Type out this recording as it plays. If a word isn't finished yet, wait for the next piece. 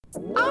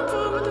I'm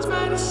bored with this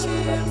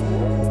medicine.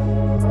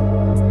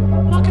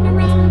 Walking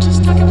around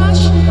just talking my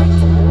shit.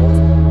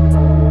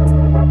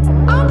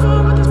 I'm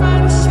bored with this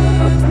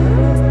medicine.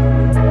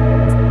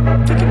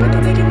 Thinking about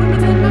the naked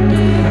women in my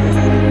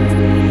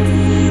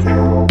bed.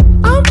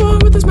 I'm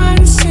bored with this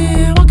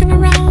medicine. Walking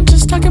around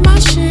just talking my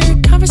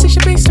shit.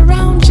 Conversation based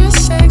around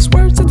just sex.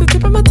 Words at the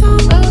tip of my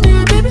tongue. Oh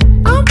yeah, baby.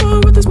 I'm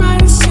bored with this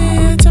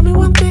medicine. Tell me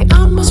one thing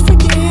I must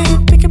forget.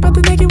 Thinking about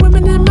the naked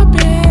women in my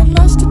bed.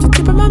 Lust at the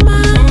tip of my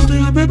mind. Oh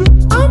yeah, baby.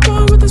 I'm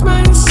bored with this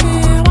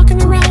medicine.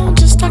 Walking around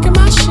just talking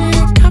my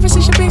shit.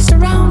 Conversation based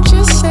around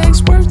just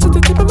sex. Words at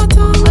the tip of my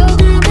tongue. Oh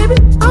yeah, baby.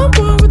 I'm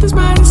bored with this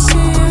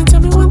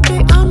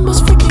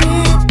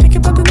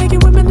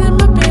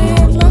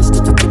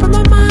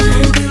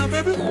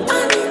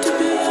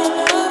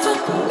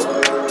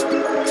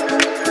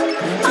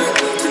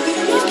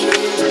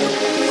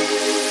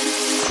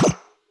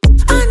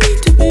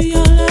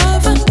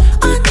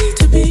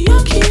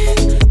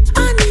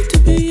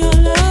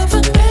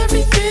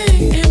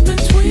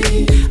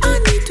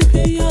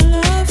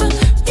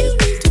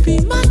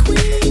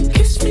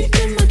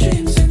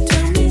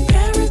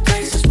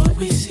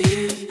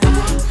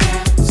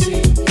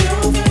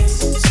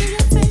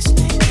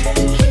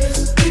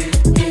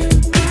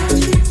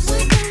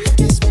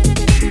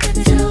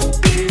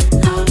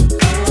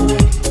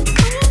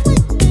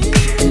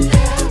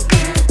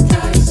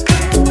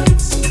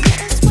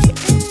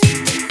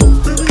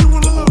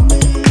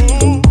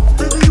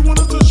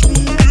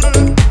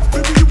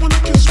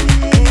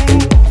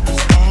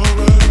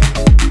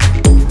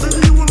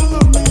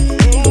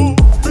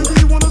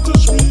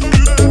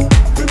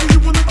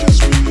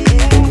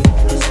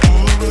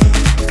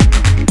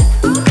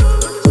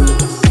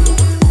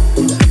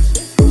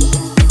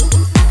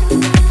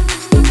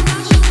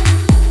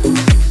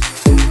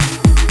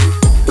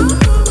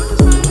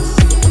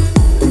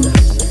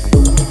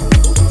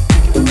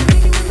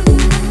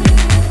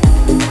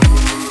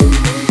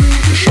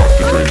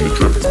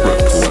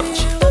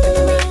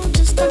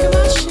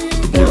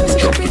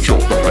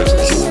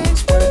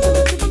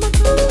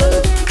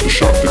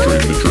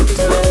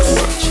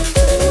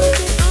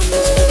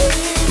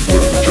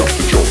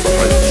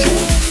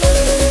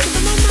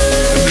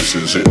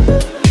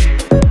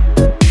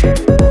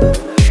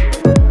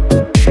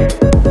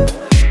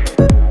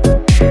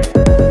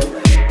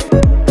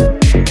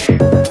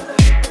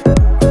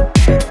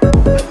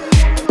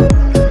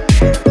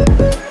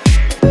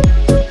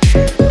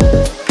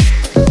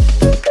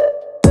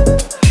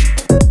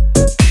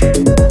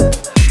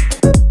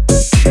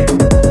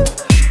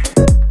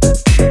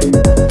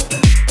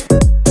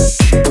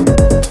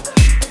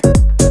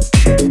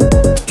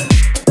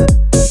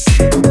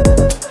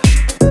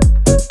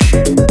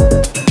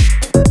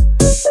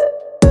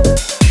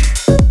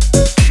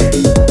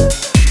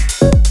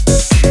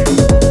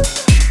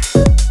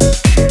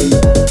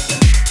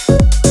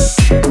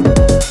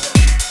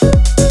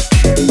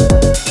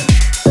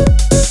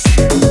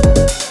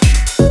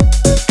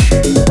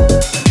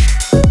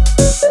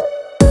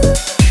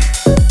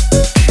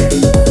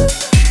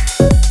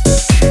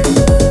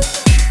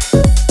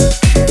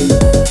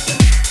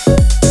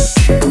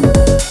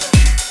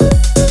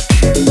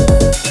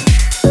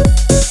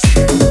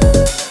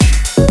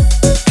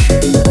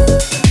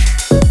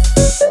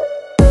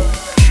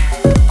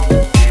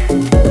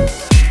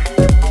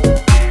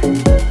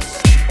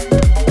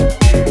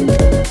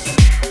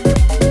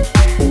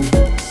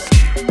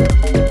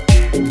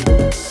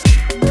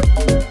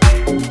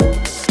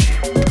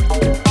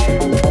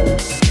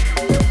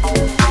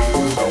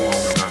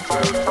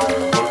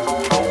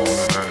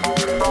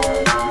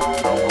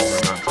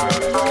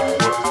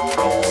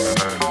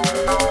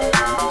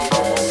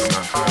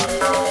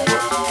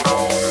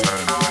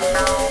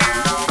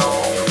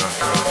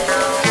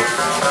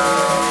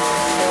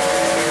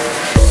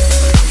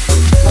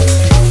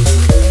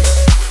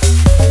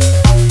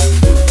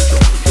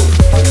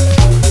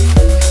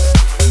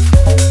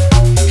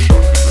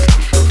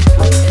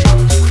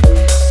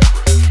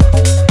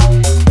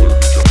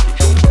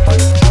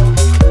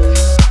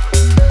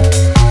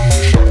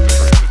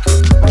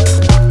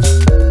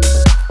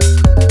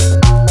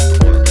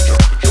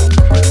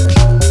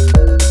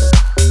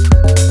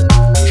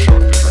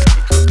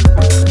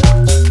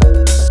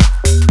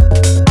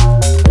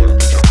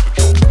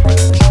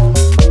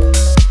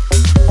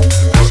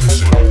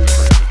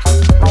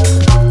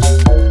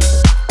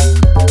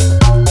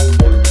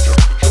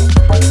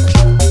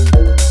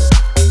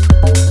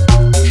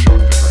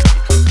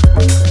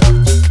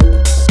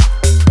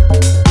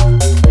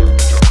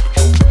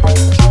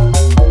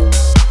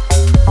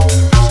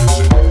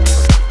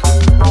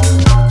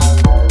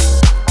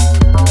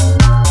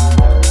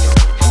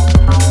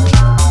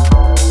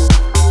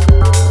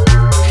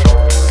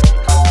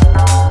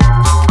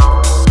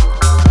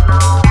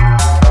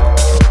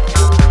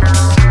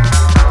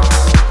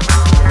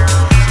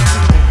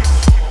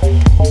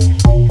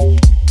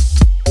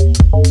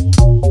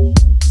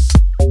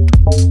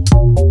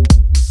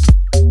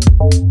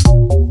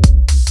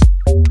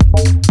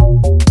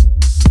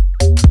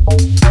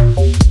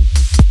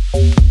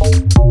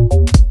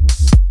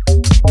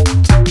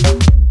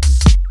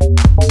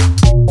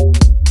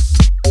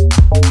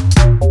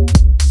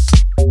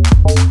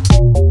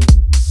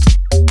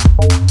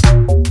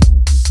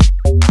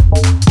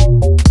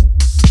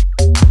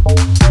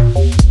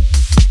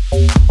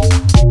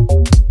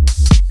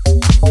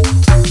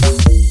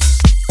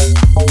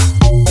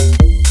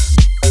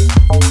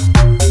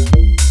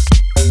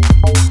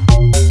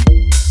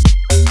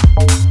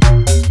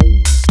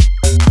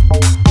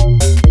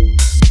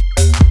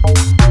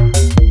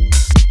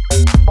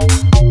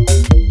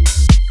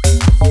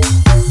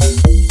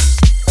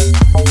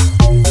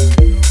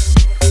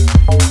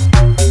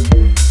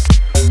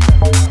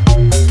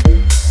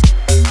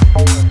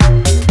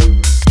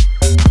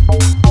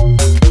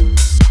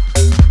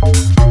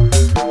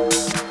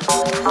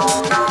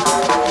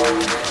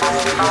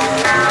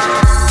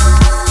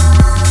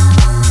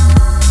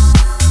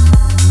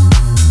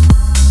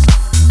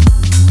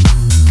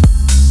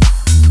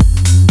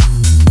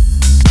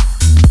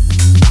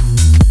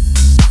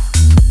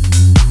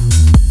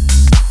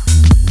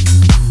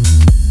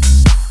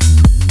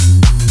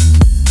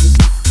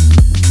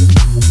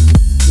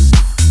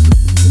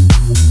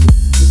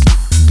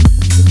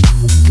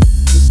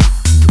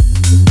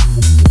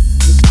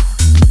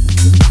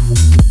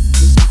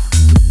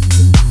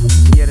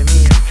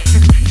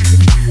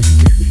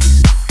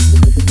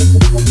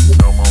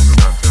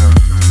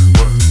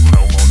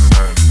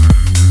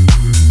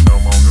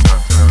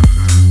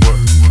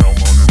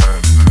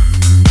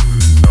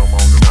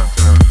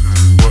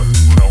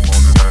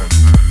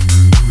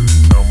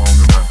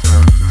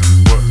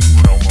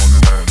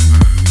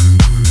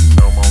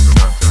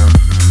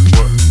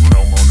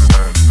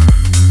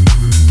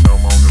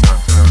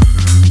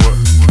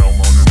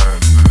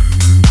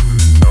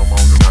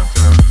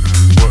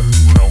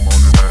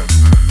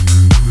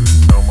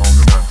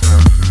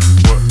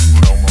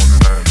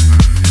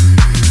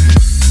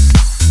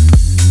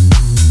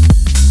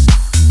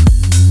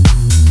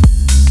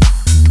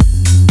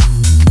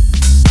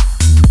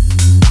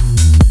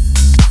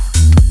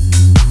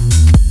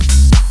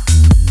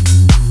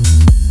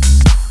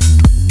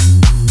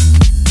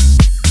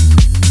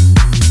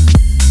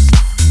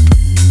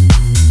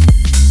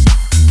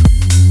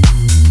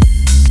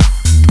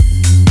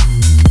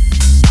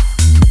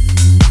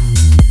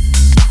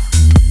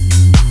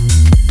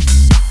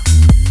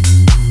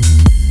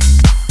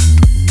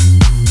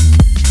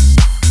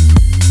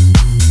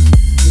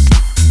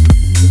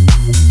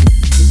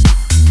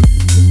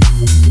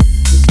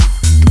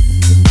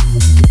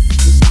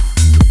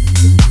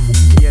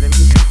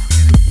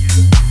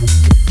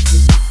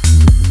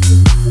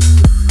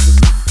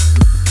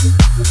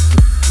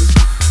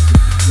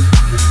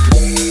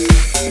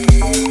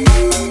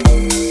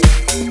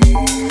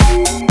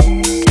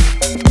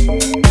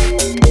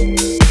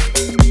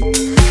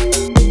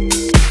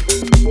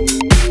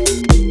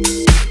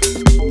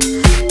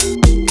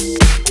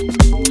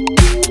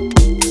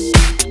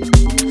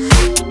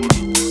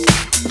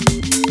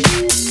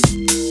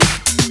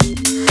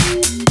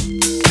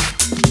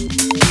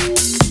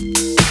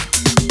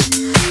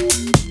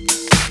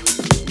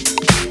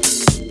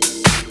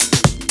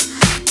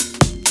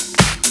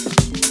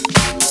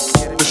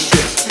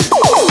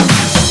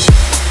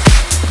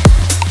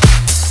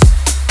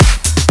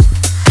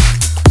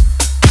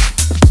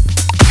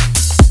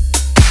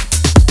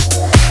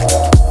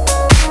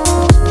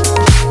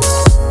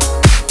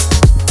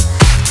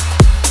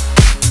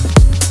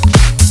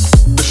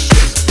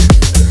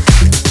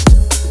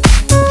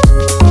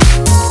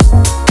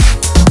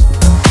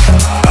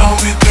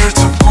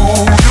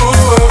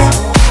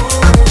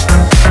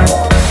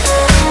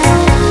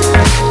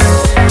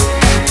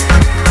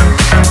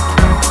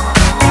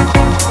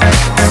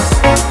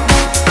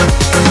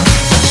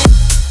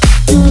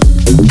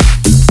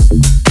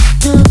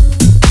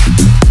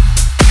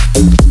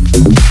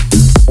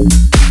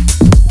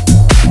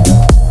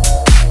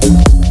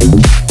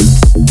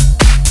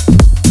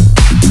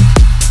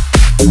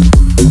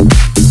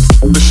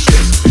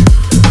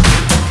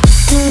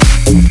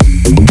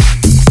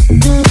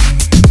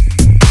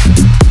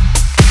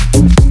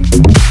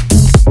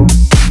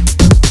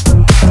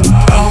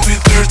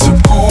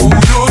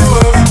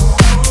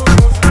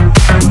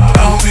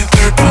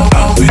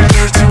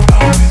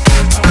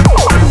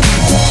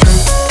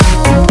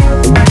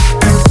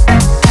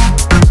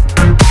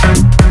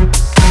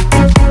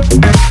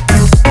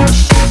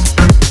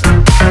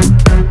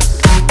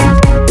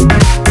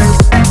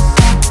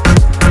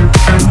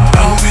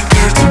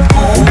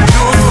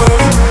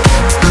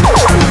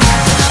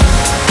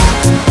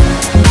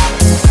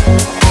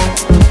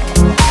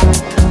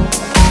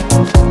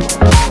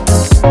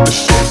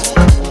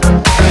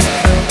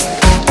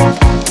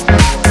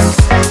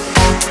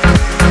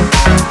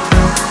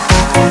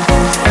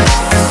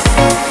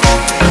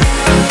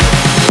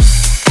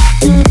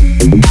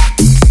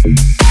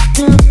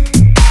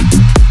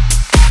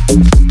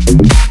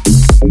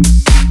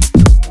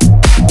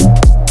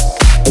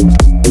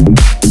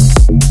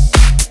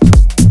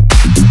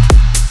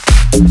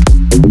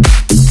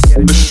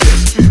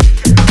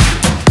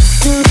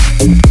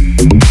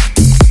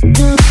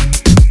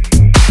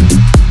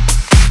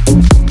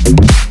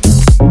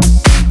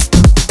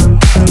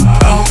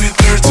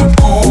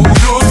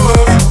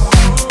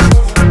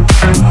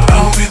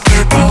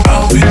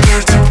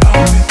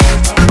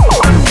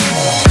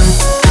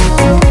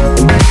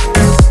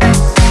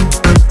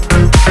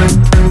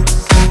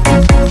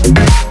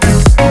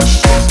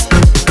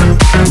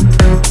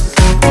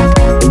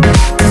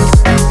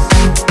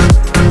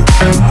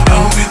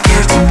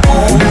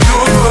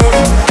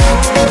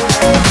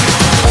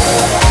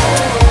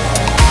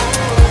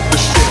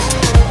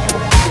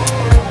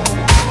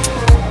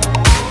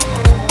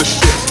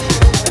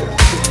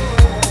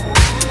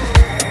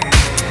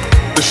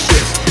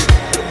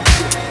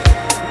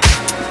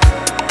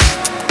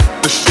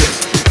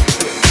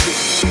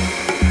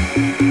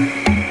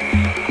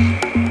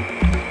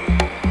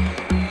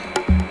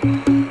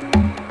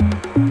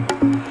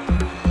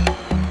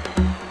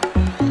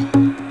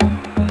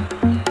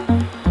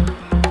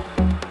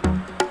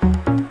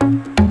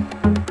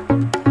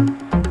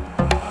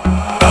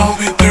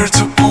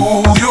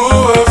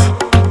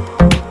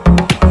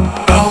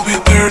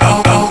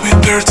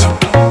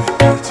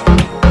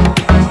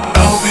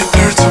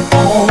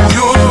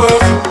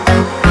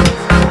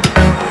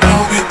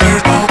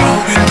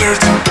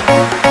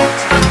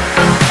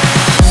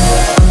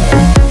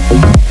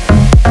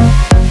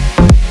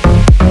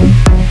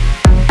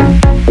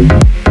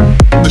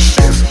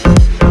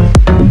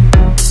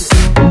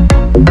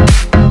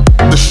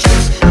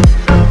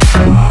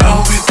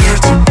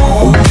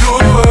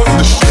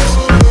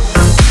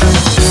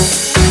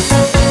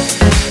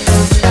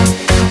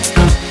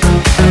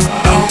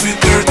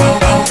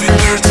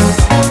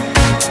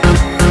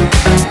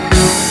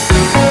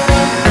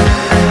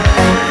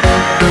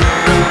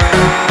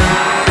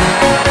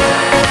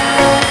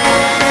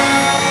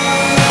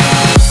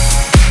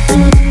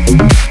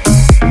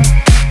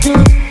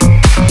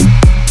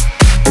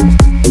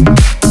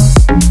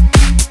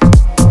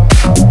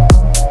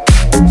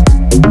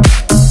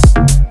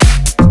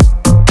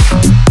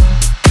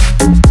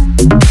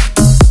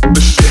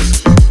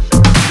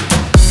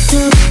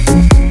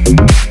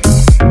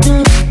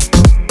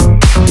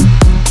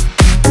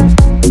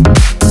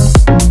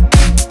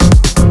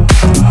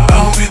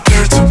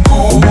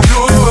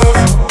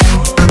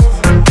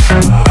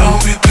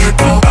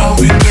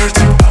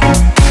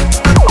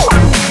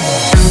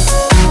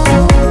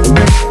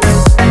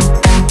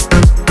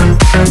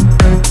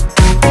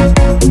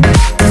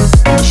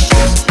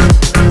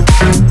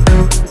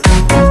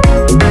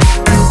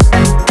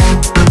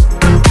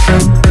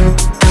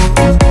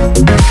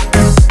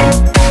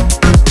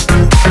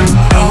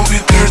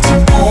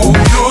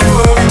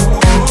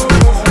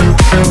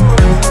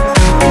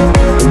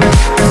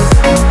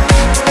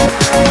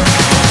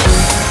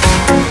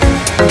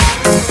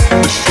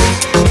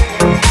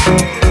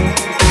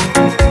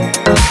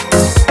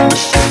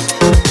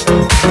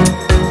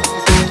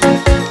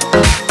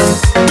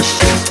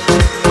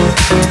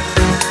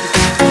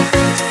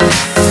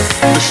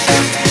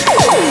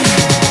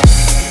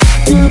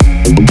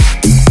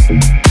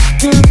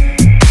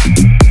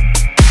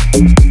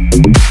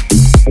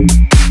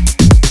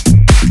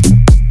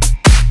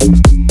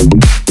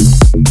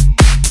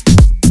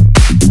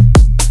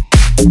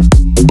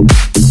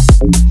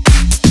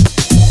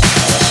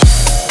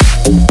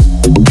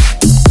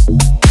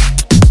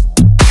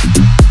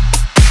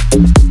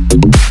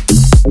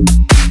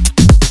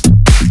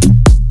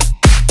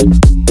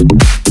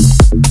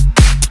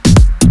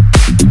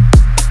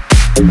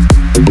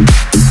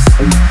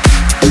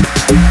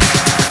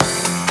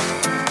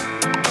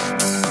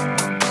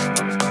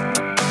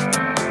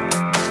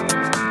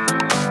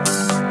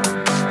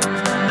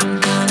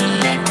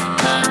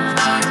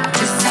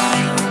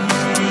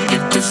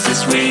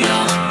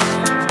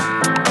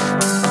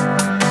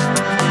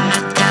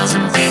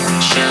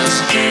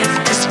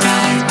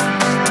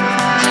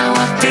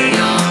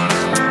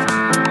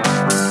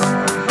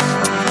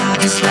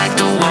like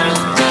the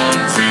world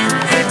doesn't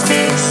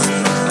exist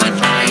when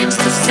I am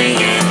still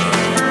singing.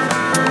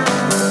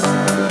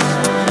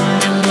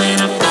 And when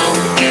I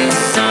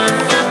focus on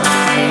the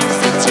eyes,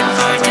 it's your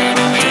heart that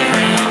I'm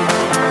hearing.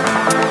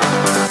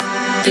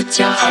 It's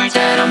your heart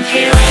that I'm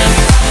hearing.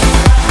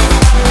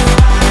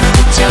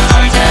 It's your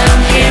heart that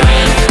I'm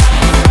hearing.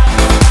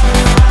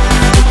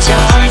 It's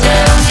your heart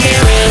that I'm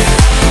hearing.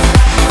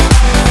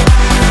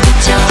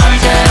 It's your heart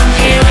that I'm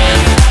hearing.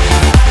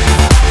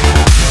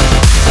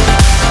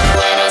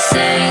 When I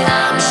say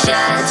I'm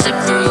shattered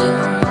through,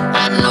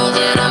 I know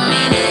that I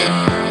mean it.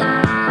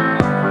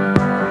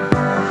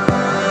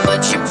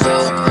 But you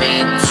broke me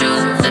to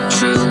the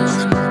truth.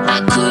 I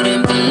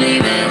couldn't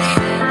believe it.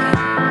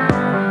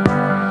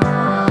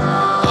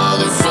 All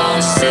the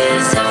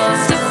forces of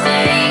the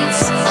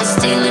fates are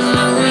stealing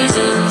my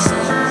reasons.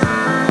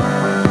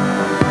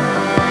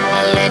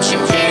 I let you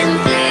in,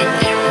 let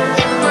you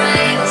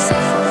embrace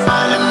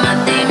all of my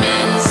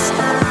demons.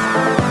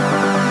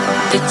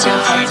 It's your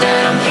heart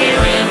that I'm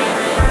hearing.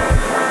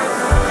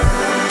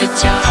 It's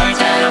your heart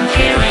that I'm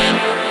hearing.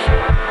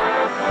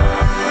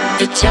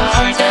 It's your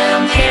heart that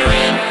I'm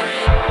hearing.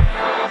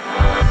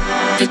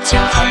 It's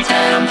your heart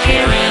that I'm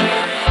hearing.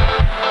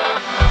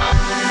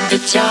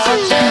 It's your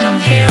heart that I'm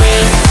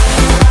hearing.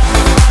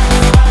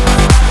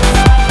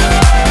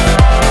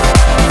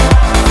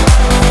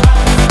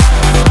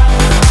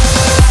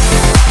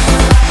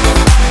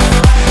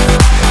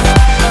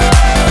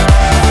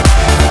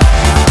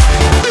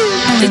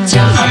 It's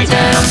your heart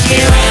that I'm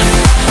hearing.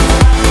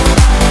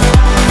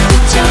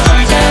 It's your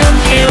heart that I'm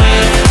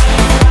hearing.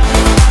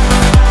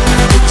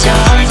 It's your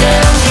heart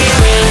that I'm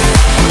hearing.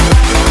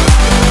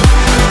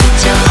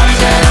 It's your heart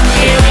that I'm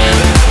hearing.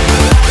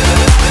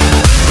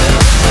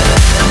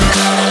 I'm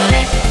gonna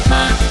let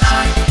my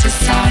heart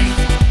decide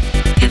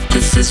if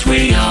this is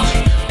real.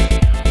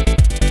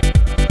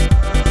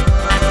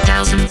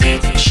 1,000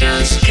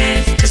 pictures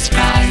can't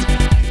describe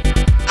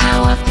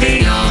how I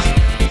feel.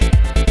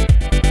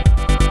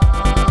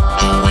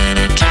 When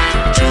I try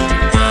to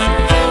run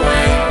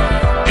away,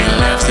 your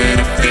love's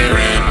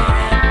interfering.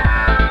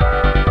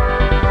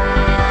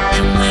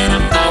 And when I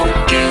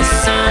focus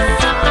on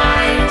the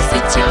eyes,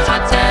 it's your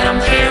heart that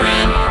I'm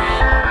hearing.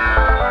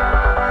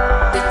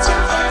 It's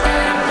your heart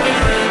that I'm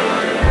hearing.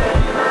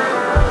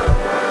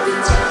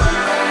 It's your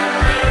heart that I'm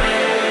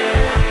hearing.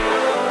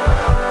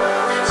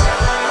 It's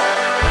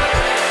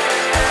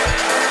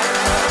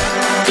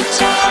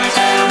your heart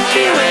that I'm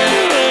hearing.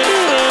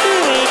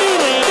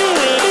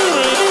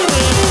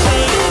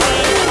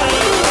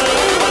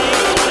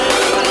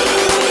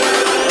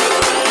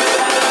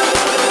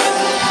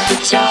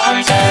 It's your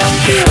heart that I'm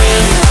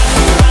hearing.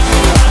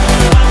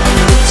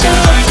 It's your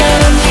heart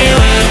that I'm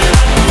hearing.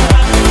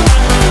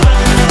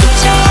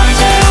 It's your heart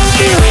that I'm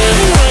hearing.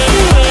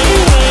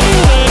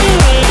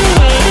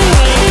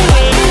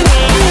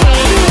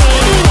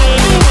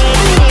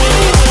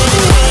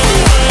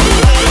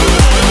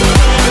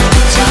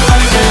 It's your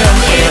heart that I'm hearing. It's your heart that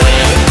I'm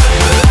hearing.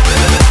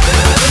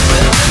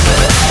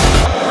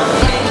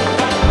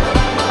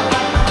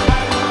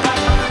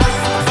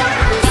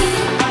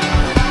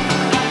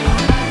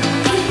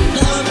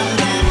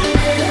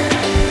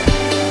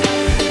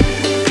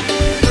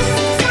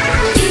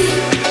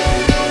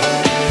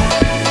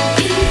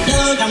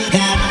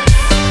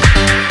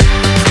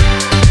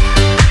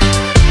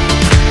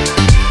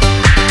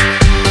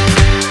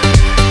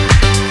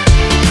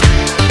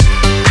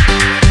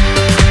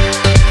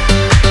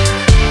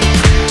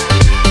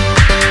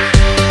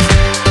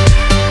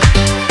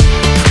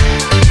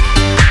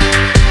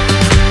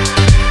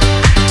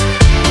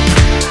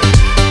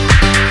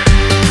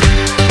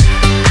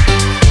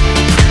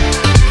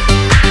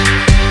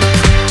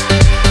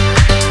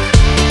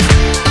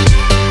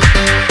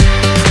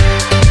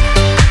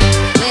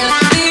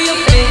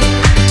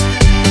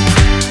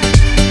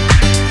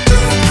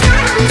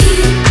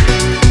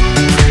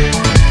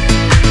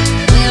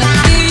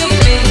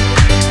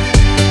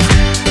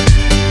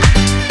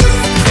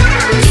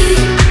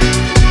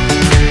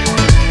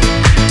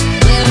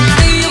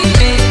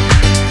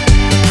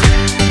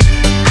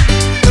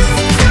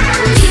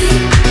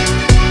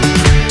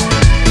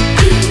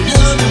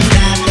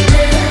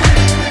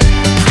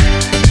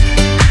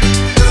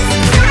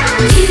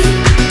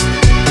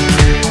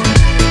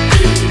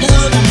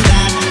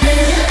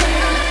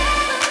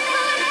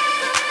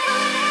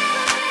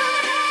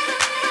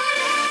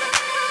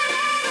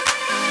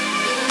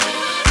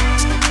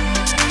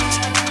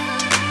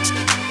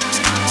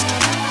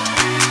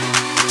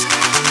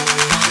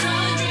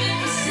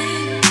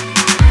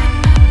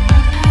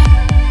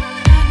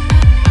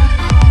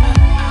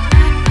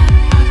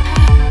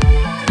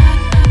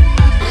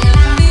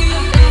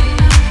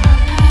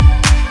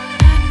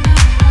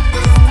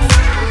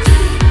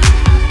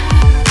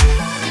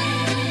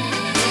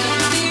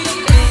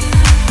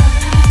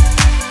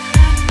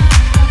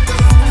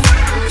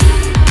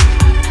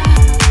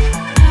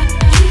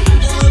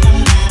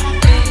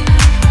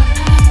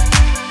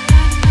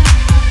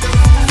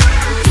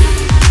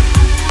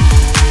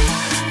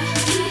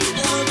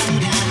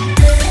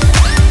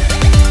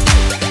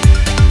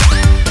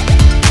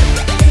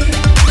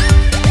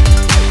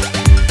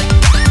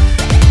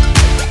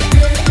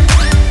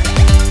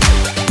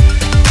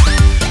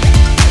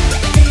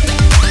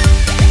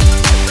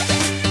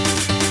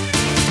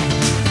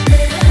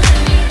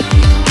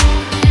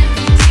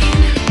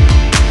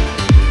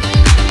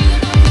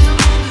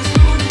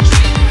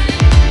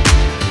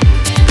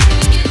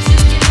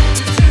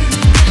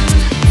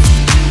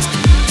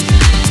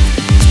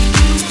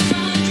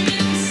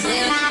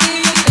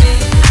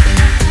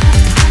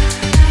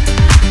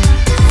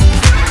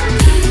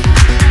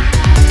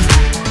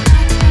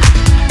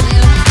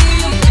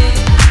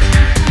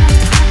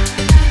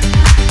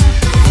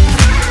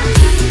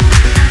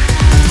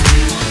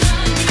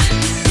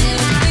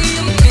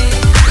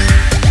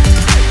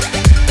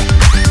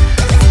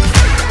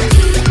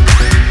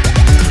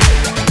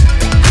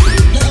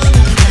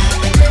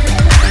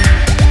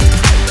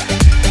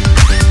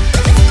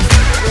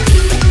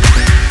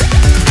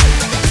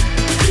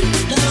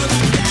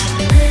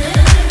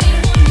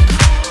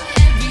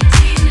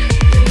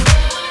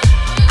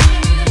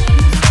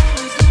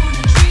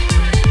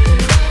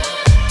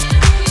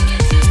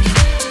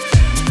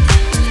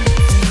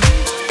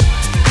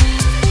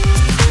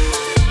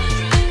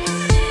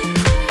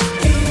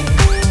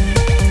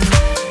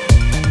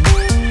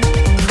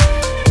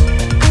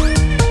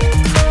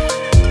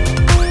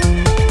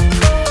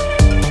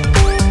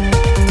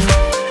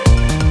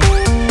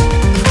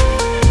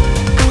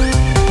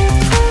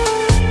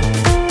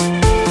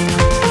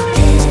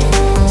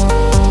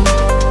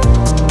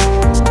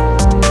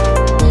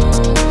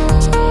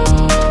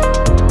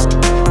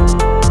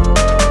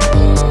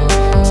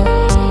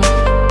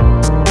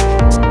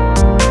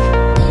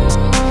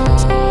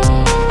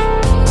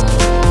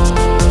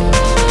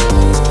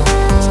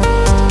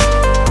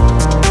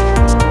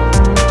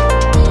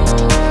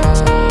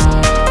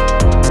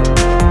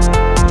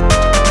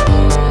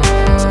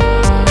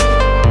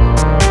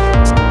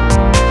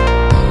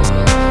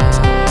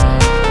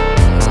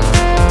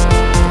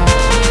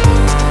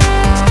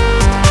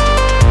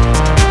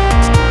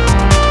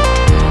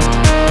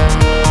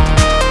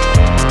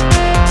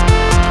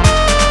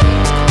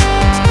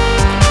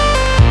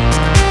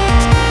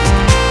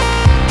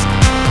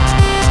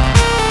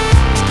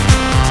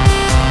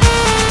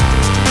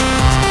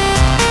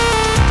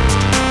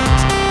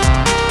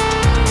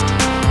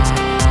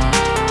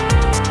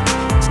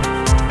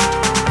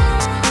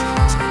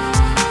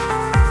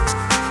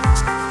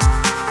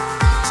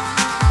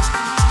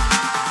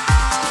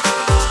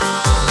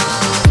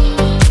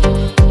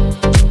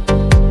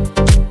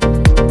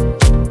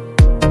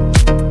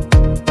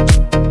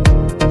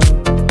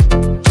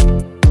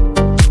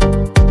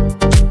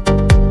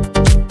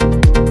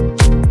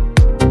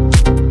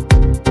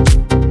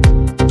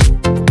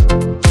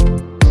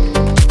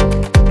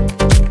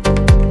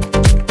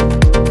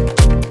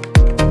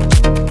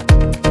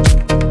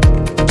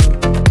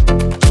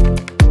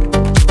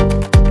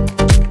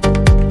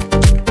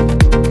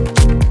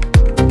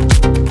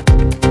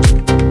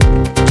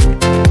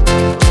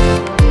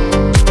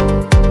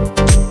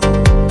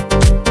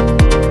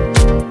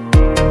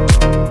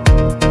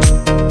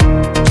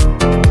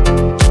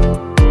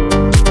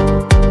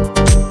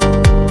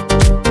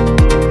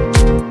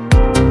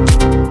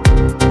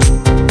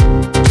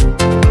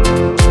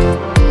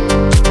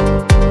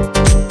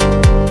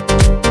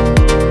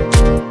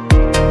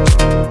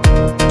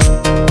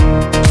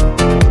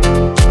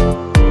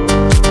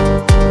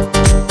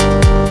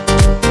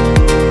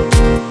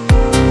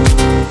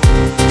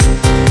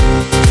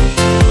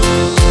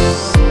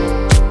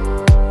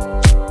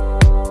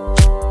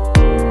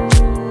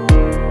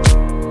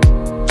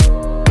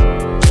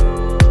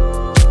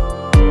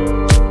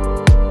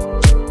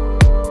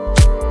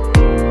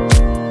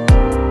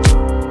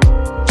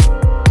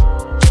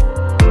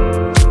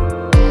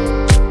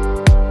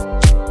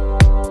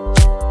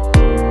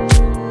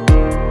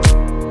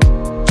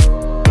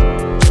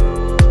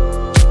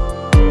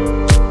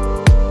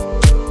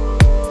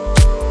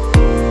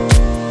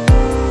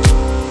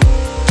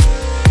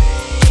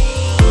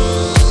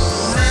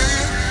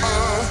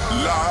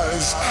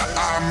 lies.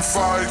 I'm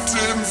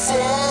fighting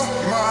for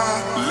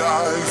my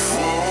life.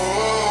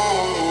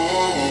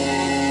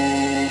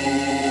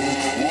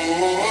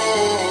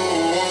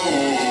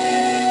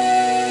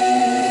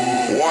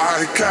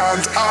 Why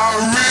can't I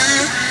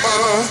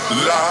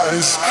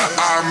realize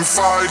I'm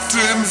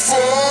fighting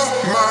for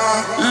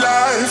my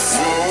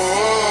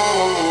life?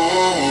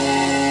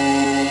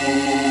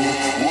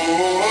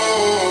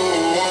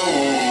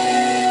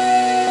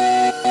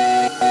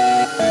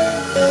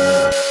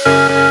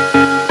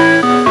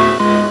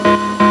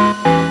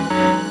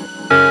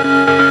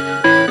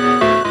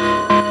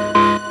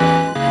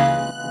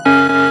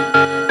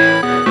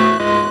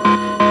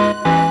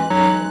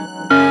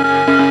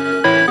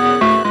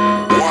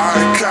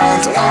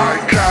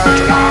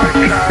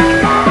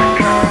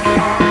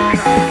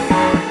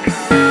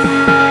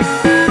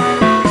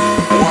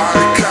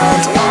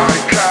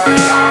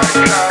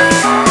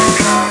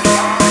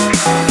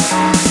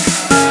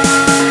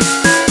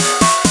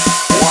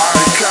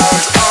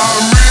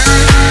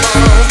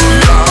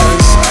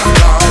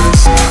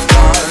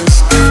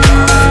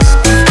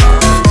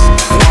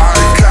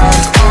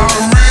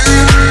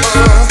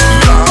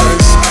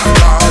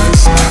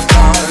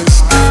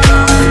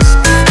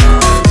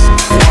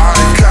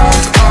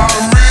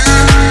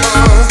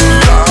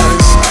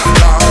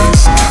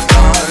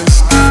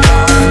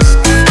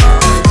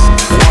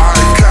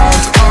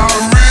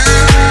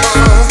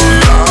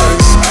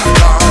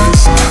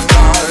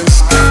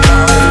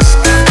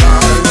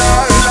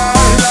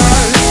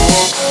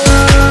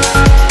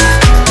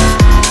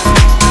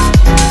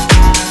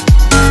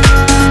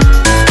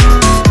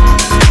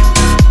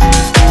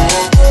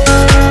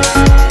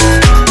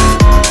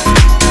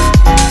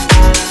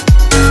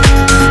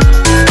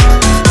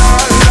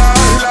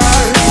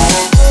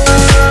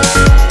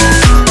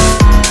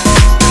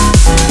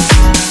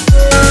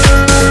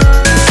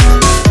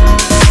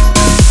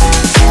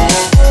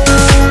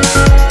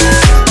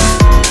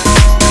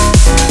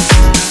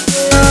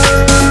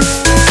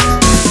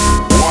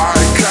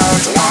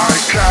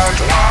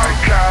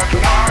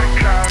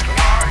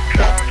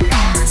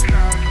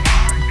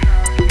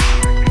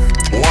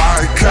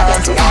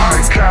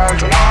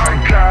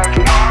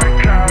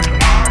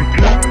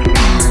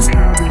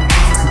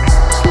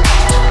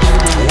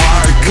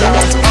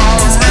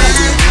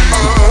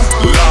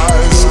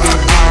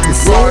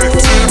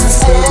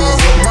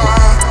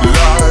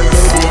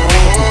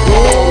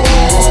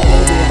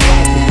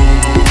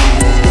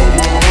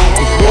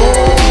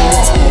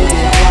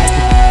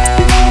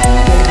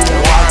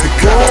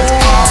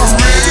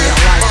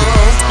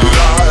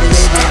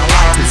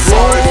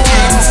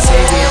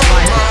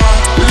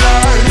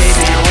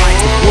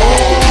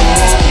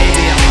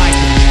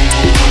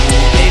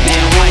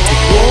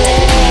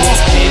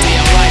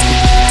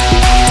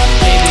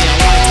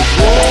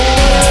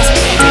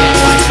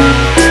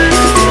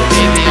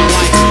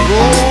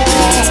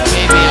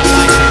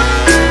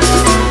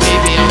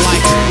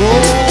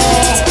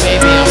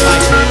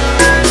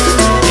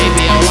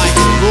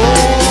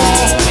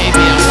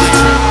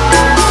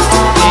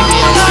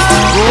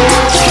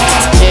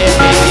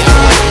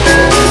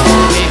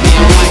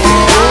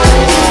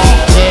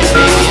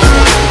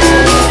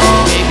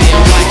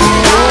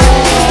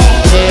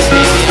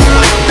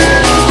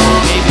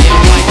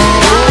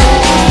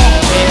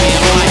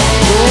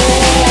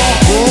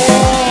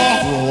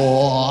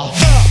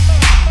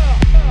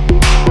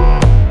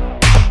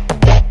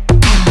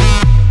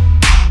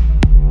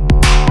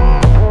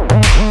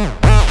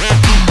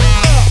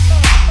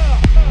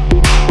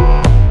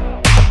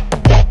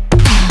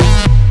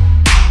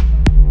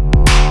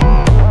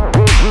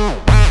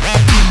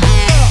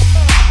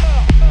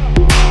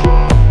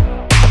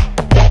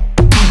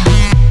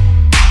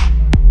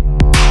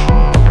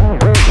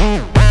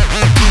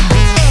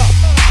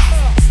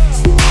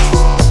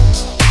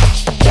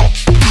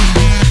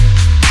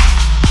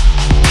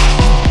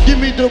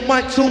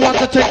 So I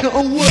can take it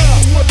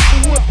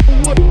away.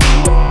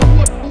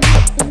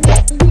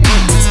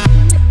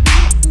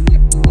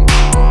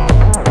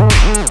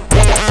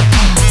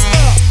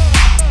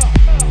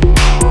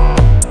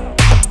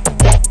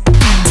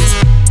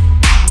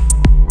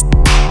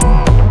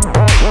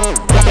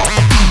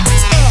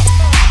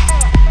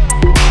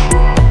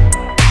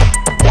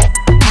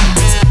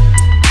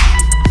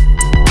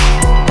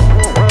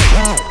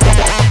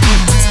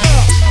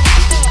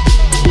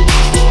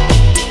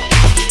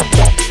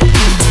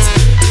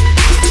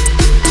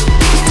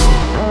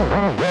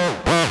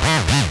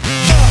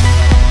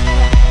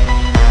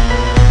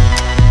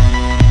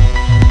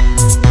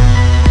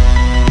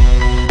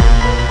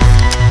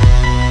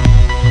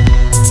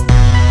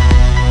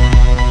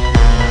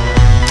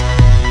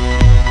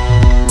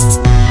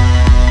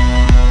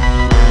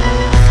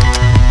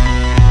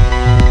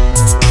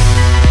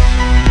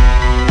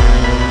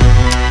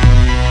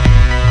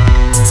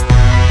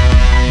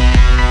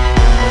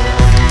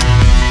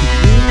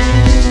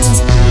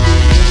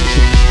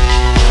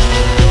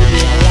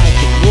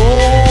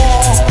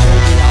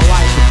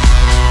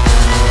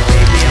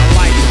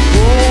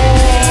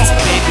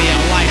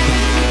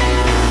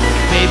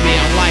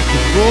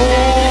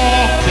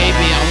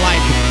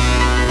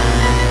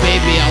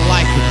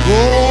 like it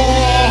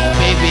raw.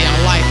 Baby, I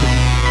like it.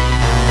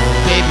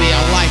 Baby,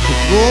 I like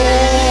it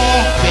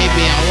raw.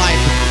 Baby, I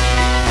like it.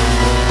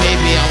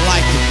 Baby, I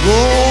like it raw.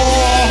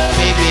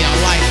 Baby, I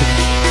like it.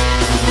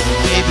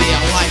 Baby,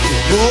 I like it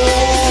raw.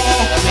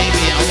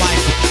 Baby, I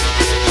like it.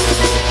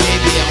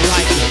 Baby, I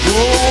like it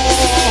raw.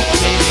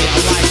 Baby, I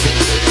like it.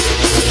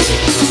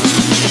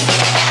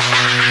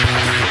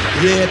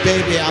 Yeah,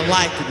 baby, I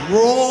like it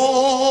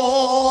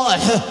raw.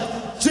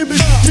 Jimmy,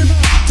 Jimmy,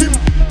 Jimmy,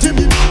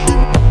 Jimmy,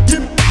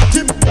 Jimmy,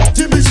 Jimmy,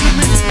 Jimmy,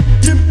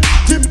 Jimmy,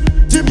 Jimmy,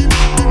 Jimmy,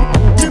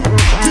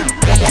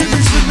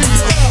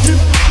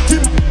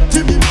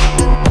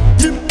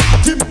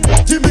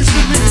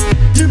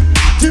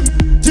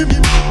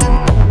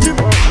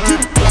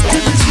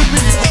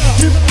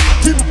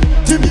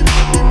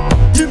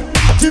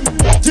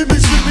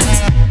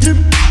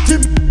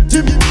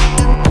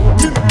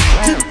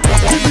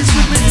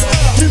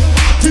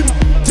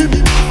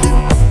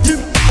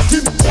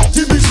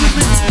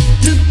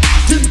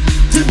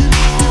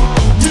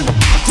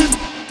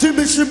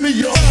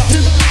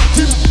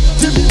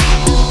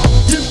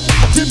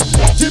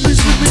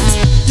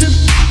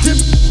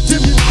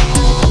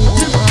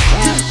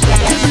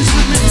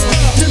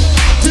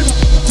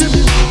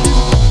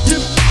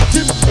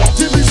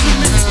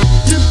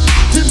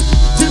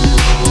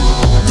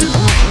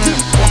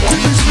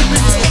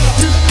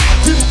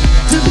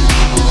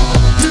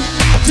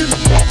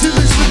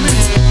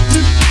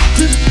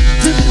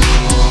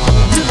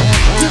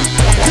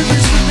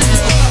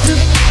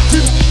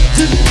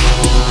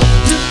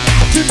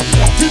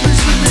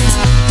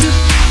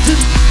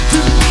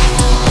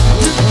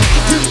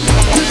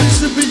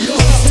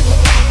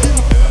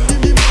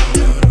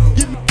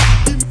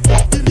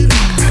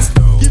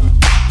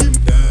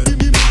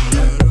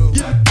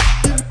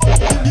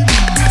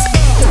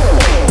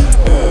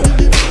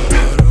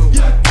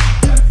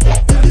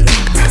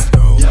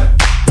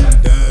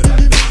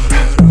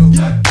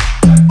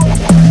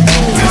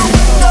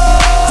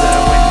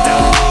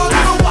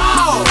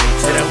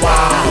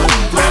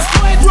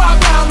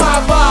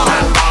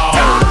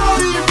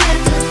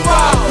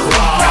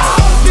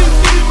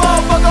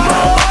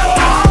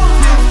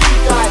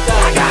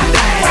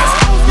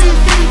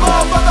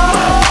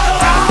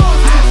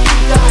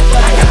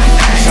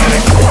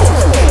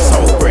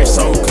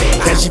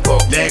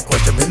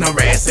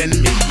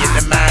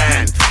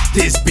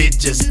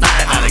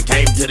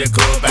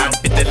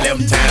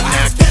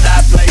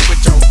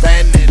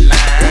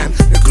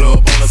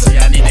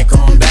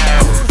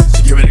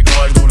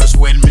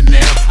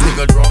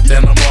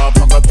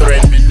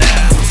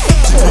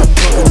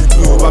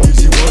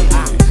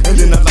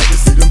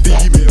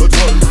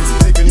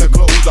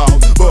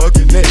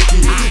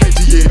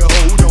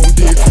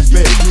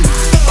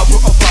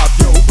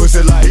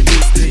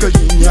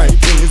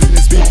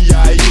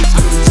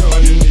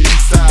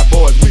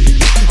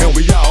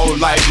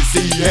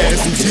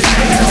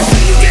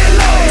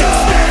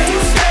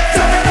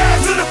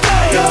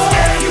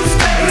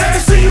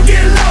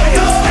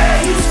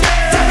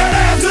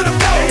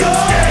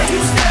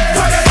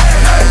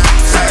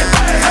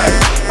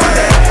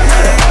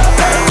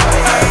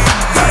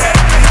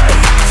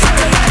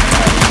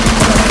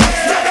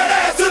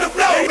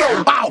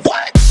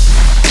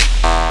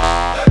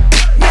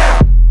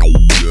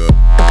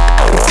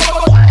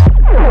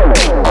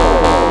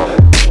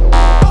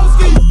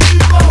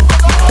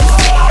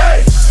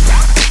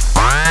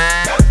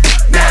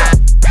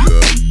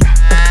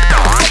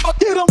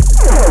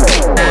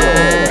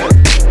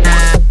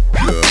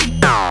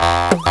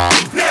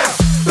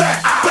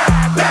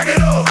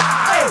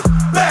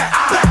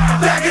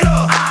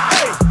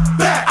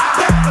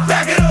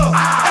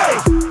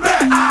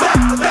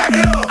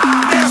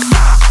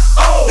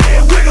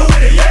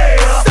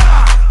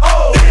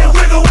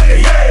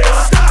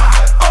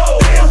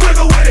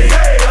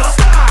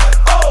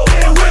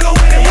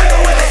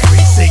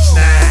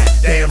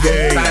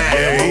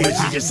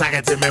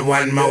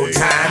 one more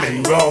time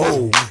and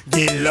roll.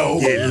 Get low,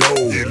 get low,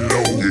 get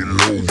low, get low, get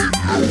low. To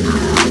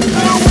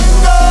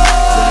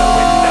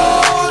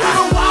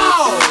the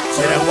wall,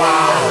 to the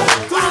wall.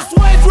 To the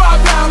sweat drop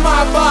down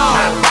my ball.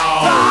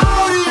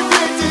 All these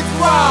bitches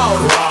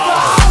raw.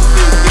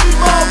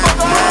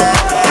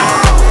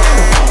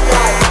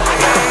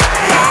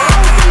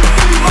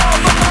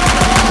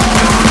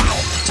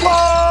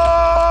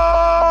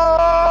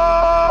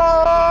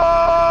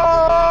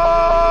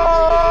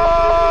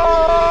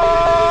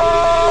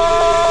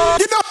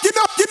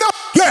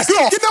 Let's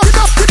go. Get up, get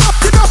up, get up,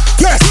 get up.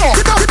 Let's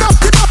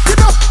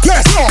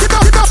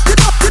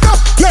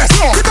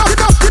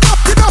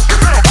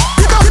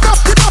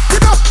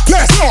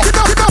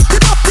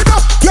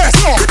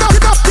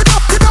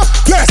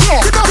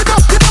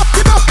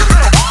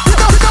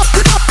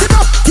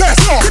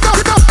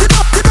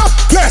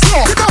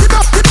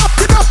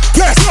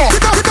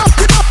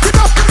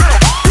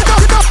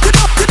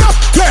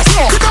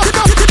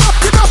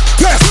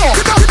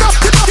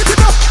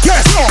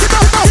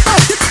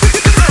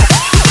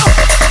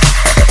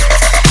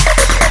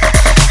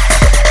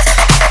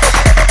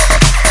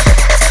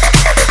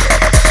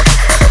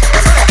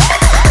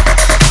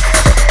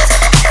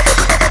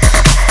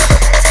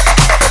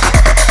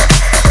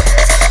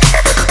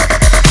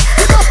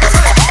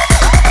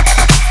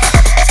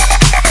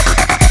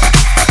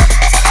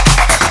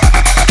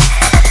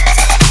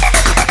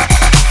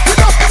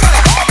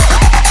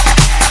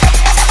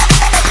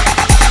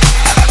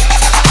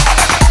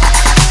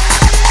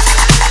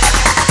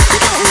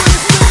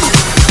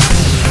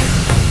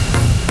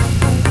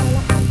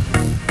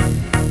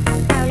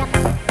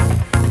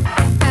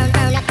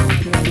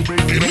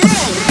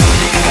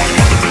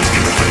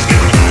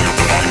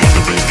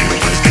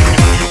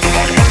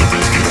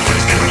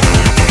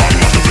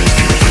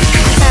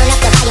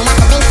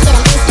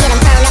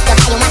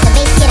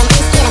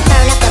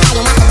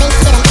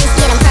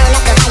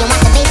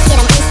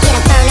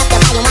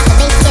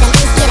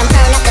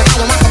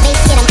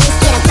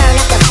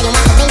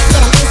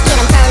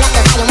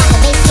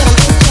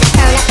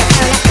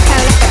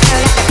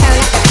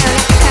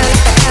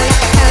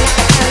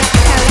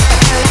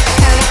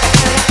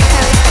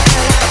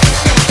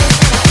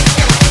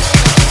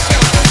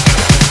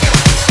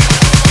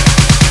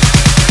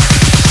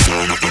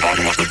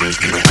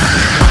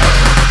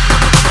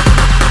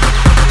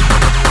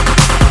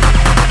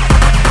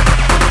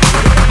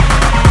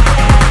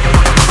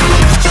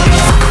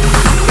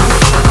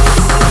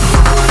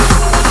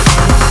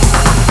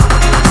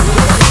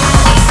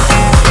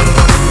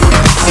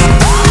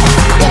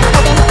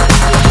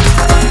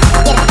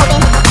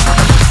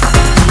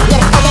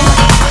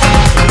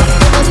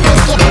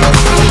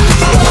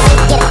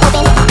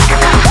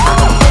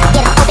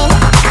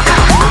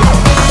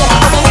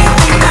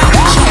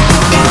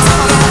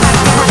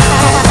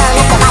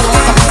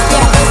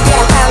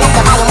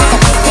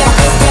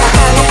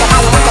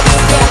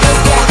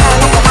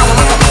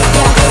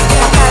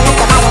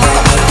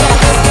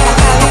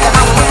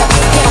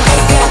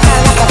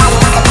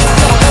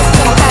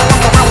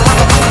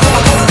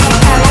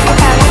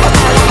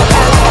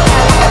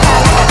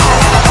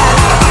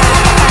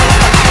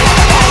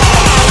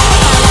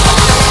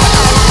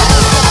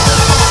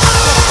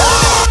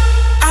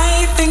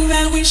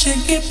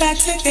should get back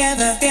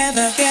together,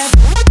 together, together.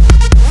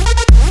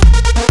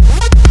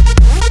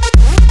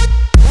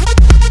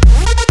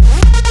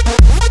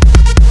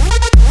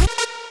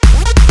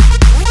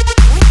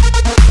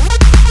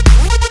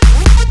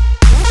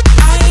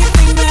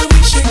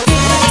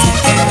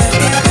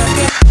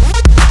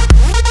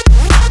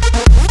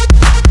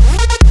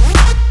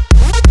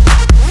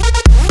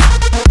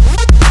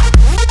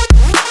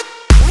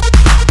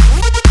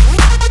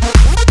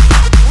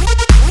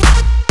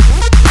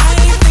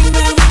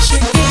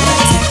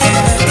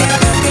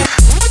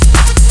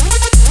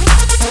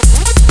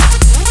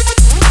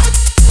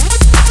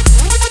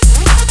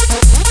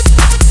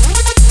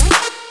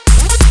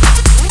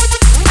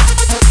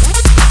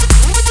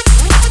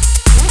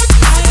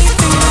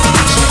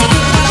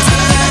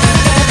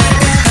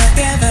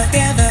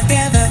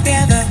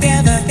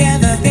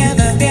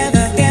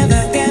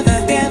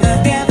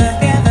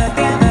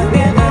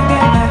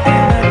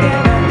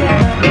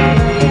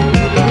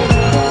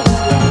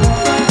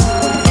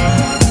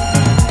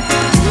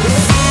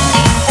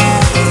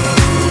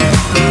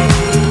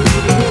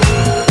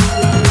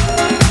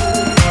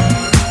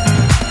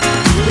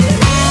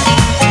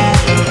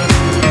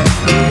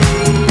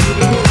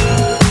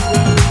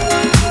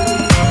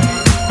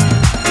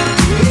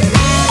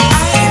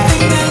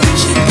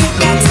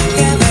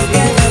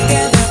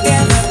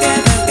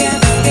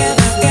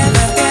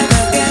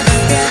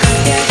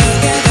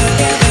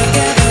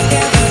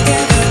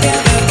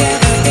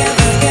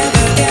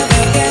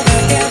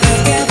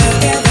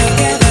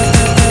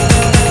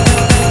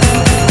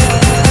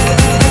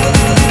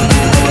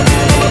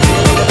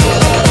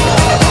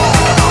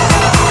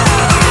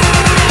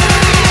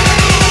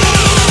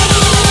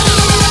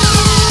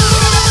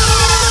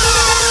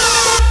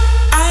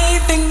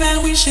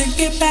 Should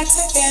get back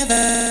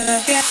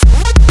together. Yeah.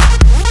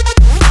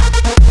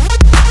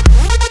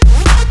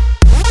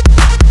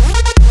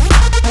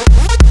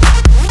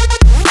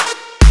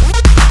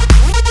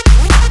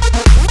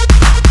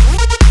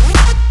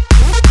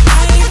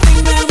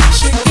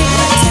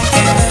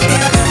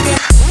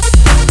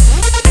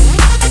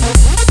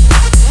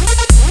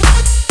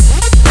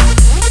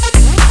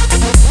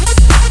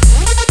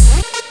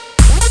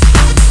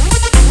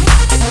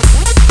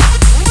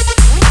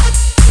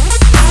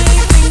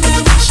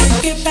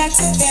 Back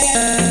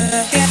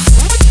together, yeah.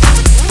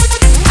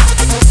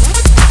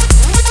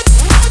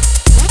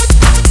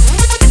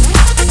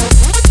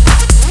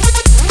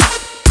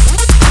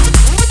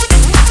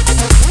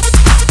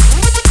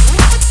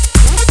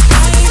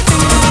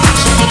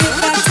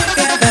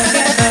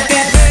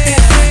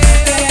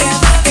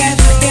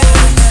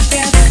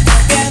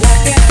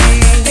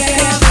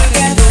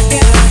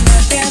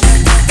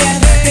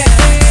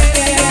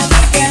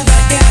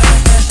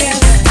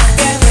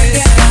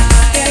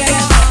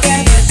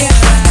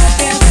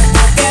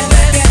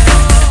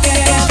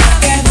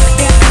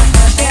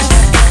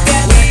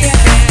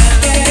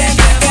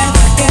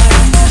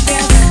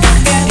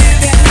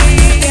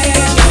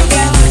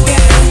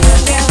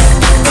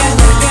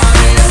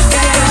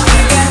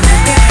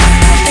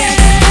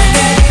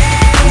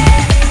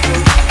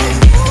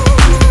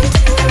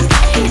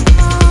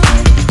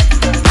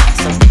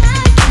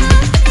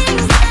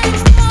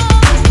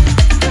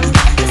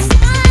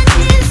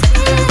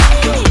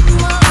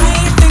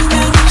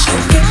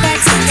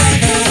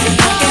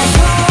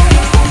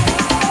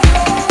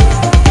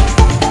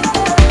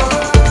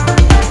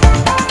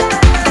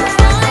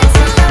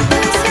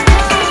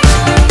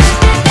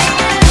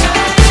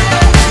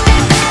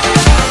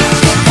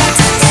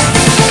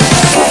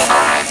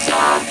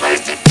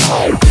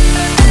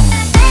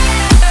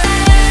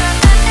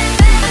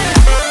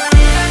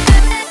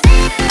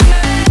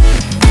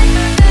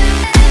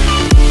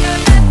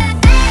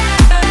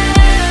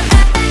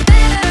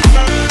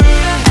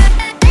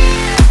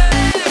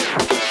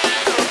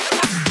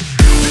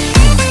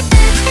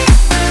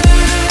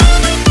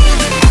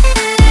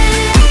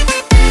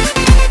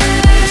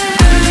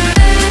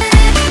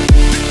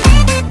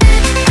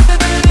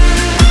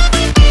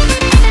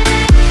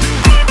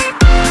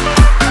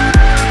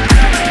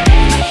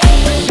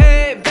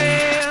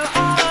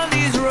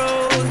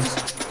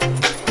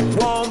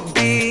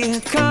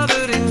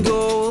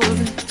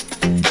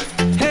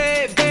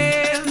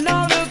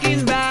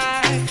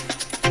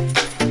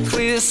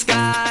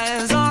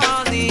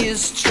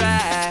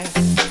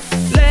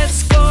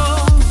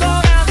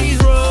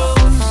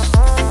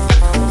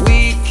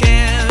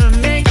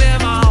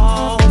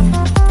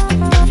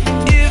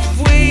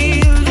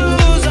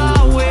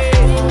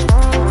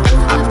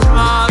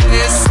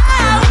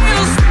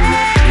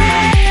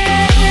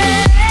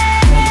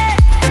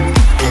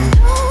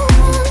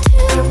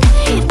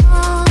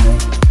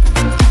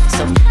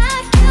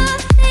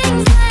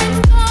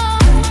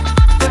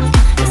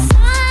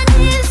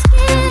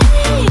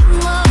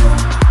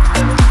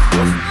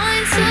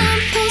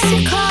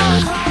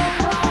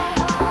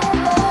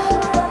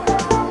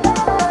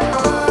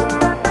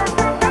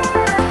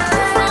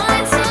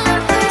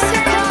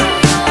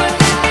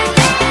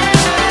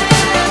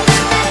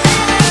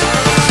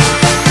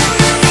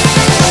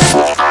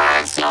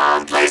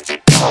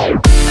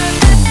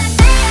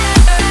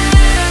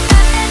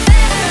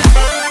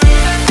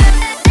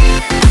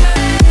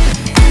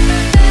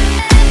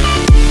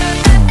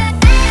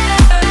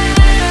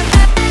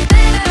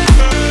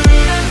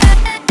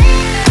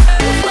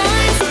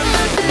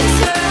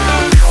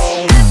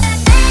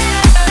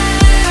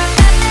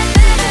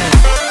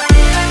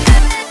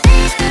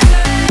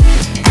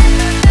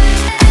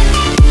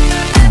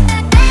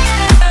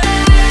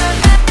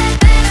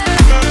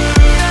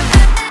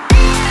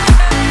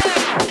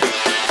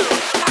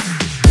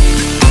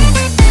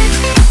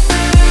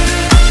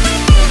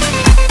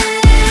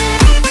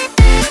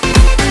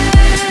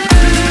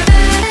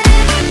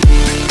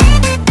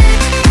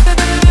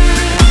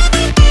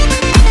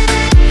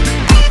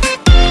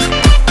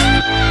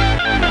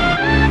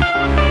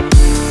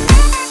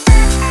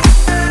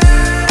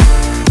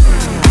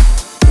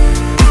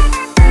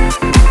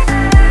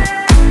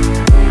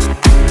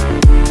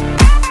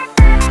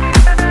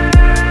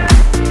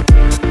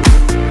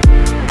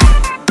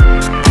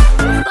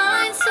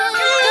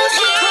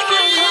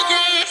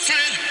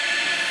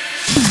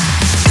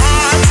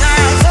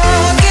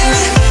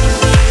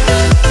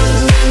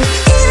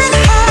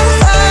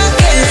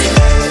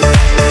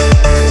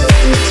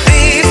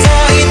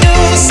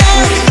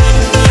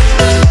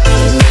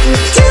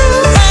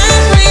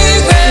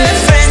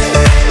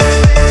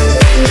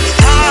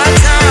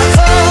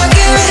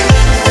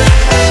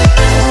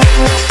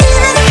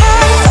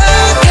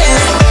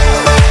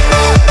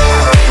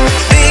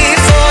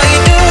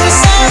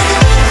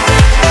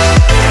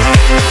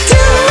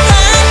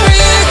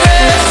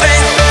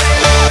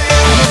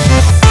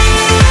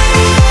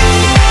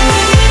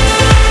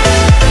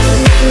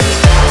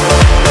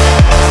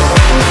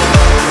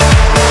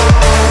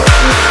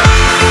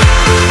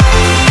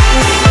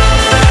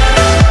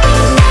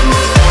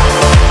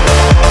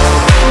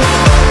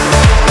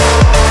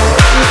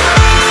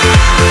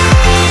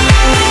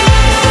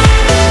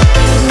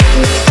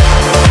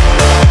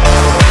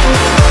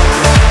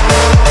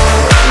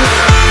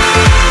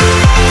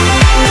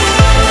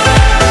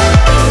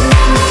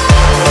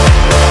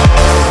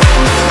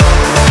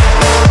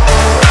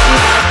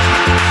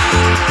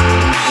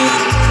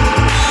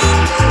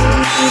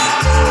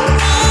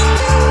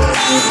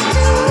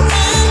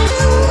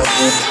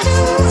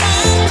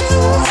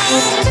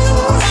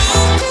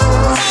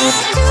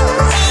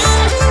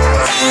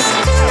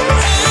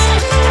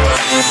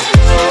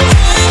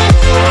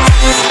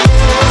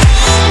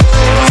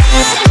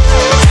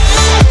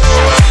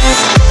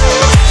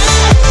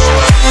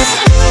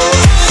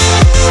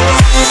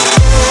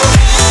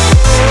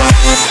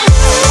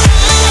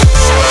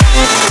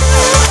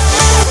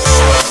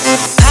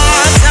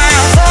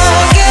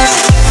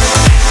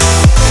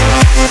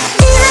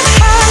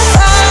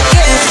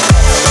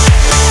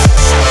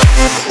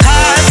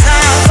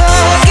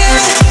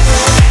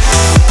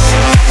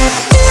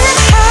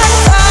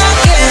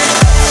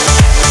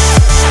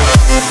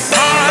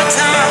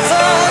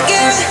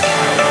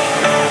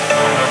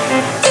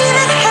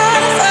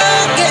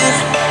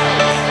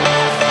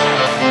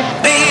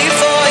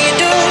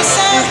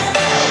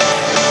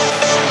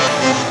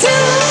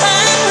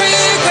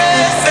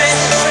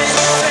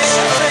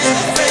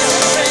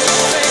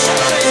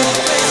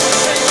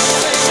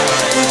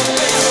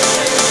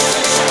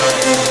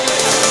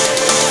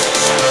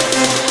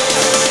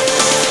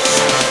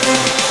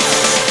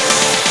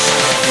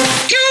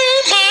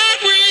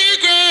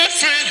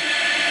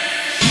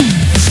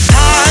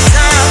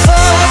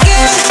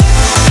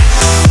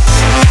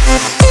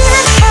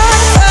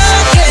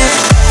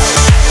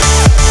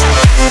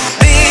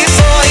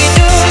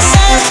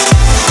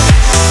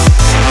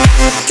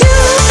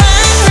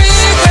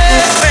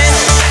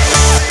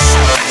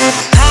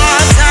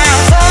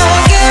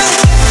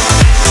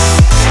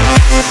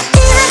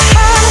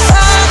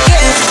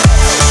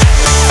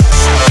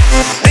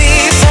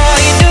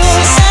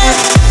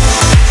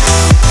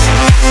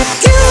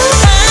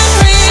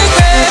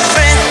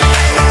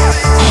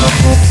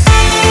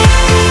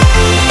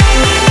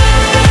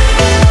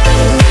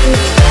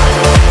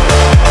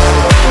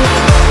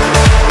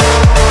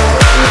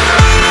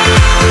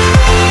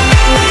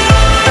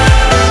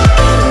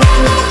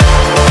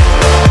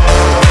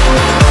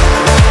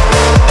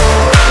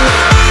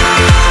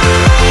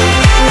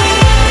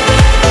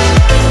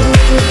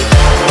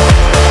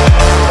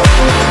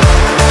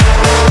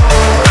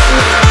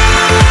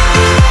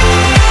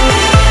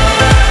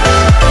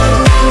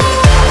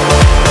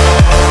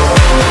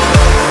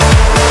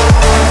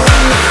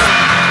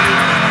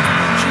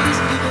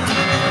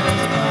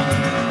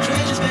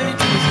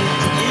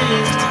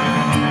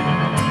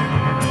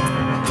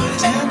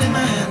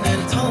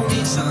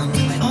 sun.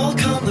 When they all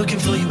come looking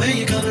for you, where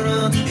you gonna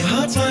run? Your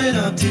heart's wired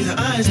up to the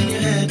eyes in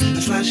your head,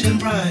 they're flashing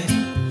bright.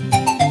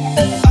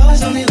 I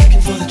was only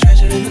looking for the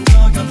treasure in the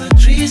dark, not the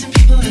trees and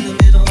people in the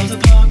middle of the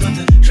park, but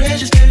the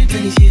treasures buried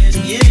beneath years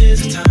and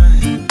years of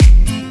time.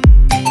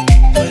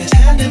 Put his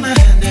hand in my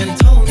hand and he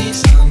told me,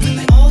 son, when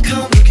they all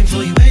come looking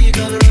for you, where you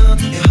gonna run?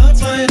 Your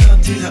heart's wired up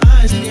to the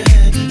eyes in your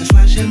head, they're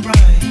flashing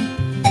bright.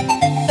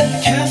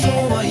 Be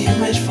careful what you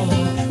wish for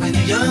when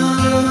you're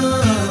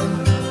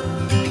young.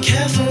 Be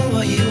careful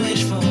what you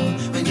wish for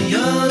when you're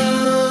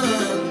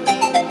young.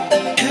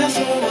 Be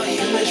careful what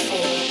you wish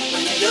for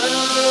when you're young.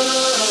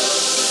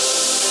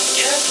 Be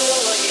careful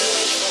what you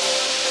wish for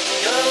when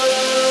you're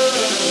young.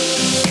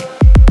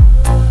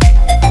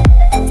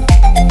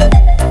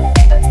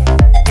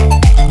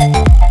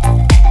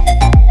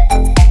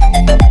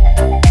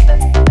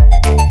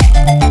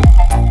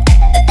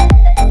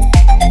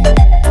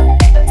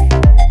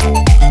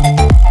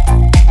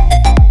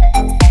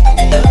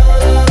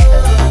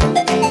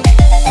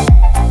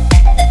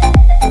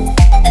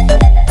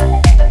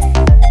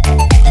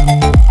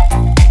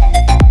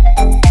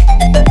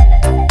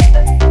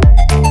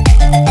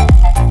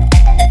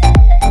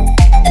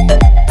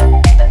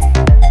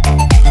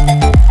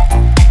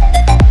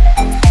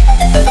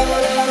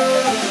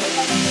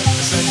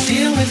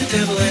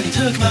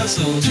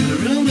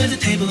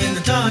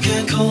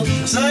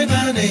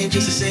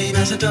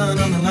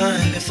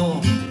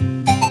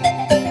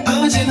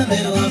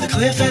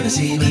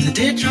 With a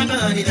did drop of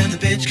honey that the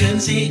bitch couldn't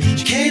see.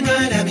 She came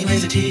right at me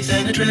with her teeth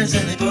and her dress,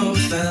 and they both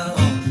fell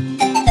off.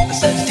 I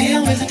signed a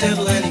deal with the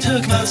devil and he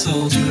took my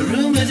soul to a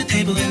room with a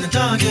table in the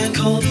dark and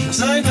cold. I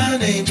signed my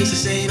name just the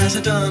same as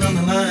I'd done on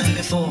the line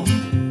before.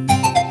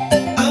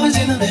 I was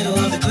in the middle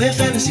of the cliff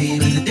and the sea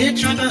with a did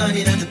drop of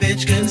honey that the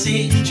bitch couldn't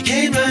see. She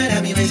came right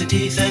at me with her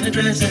teeth and her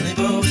dress, and they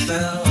both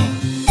fell off.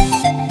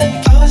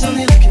 I was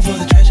only looking for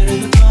the treasure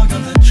in the dark,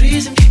 not the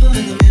trees and people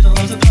in the middle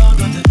of the park,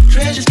 but the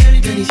treasures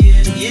buried beneath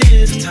years and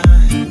years of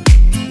time.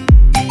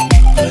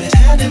 Put his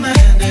hand in my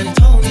hand and he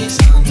told me,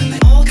 son, when they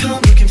all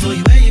come looking for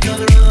you, where you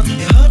gonna run?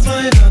 Your heart's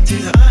wired up to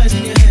the eyes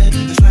in your head,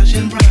 they're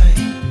flashing bright.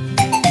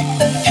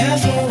 Be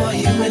careful what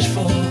you wish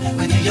for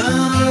when you're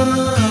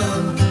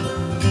young.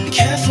 Be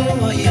careful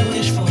what you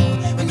wish for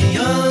when you're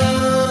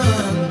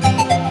young.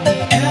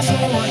 Be careful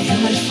what you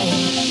wish for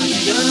when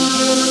you're young.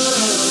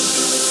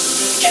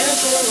 Be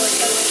careful what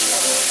you wish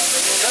for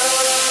when you're young.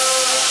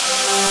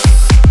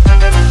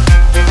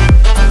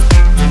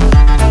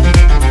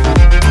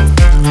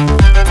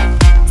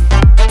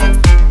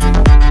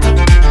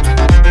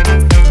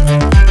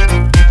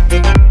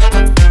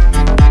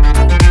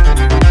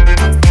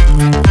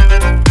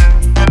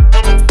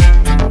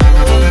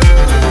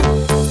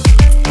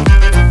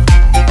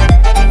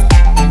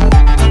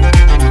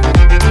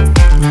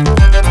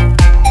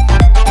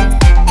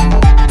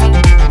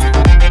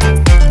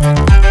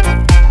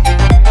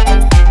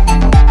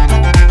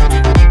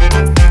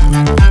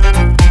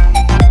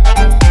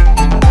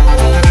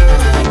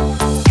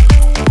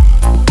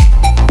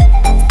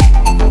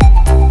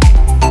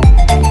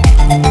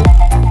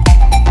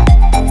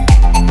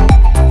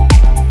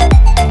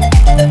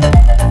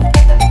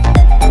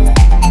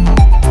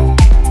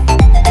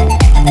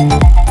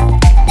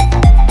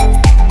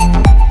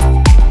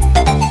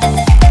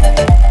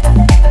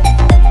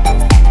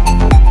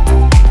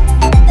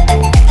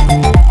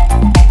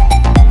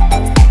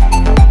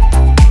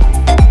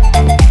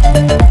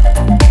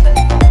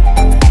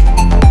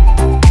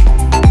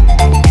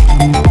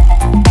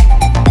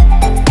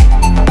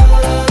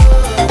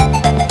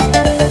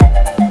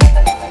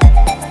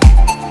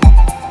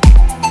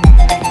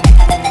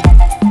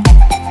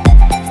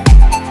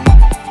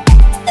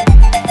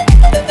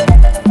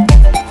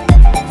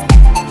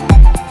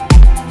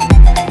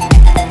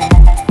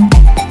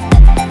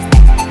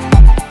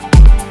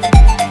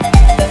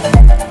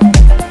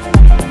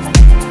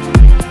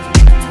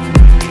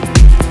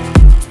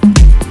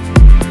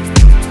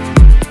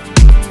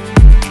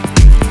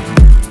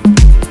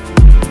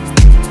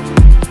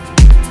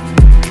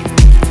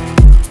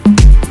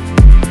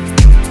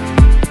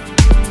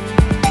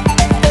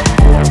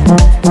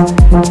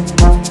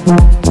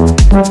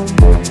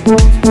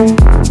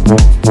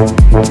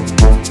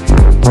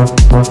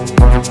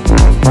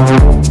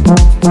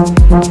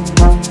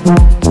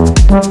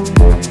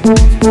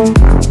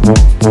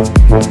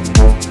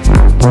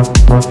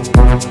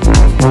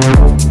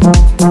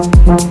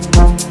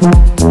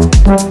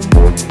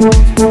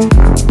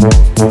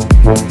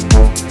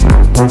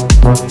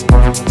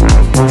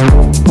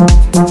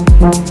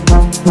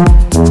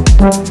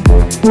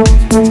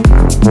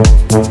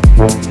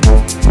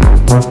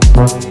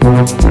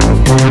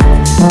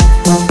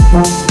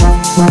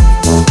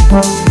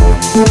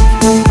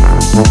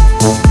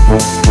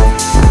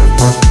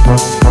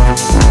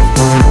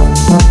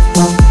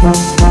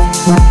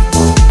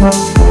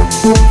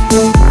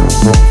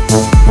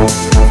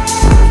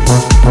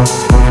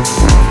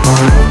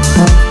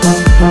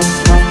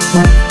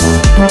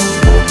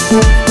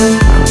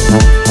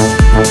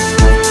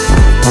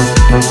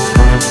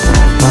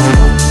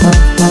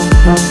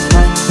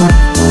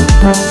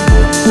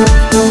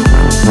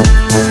 Thank you.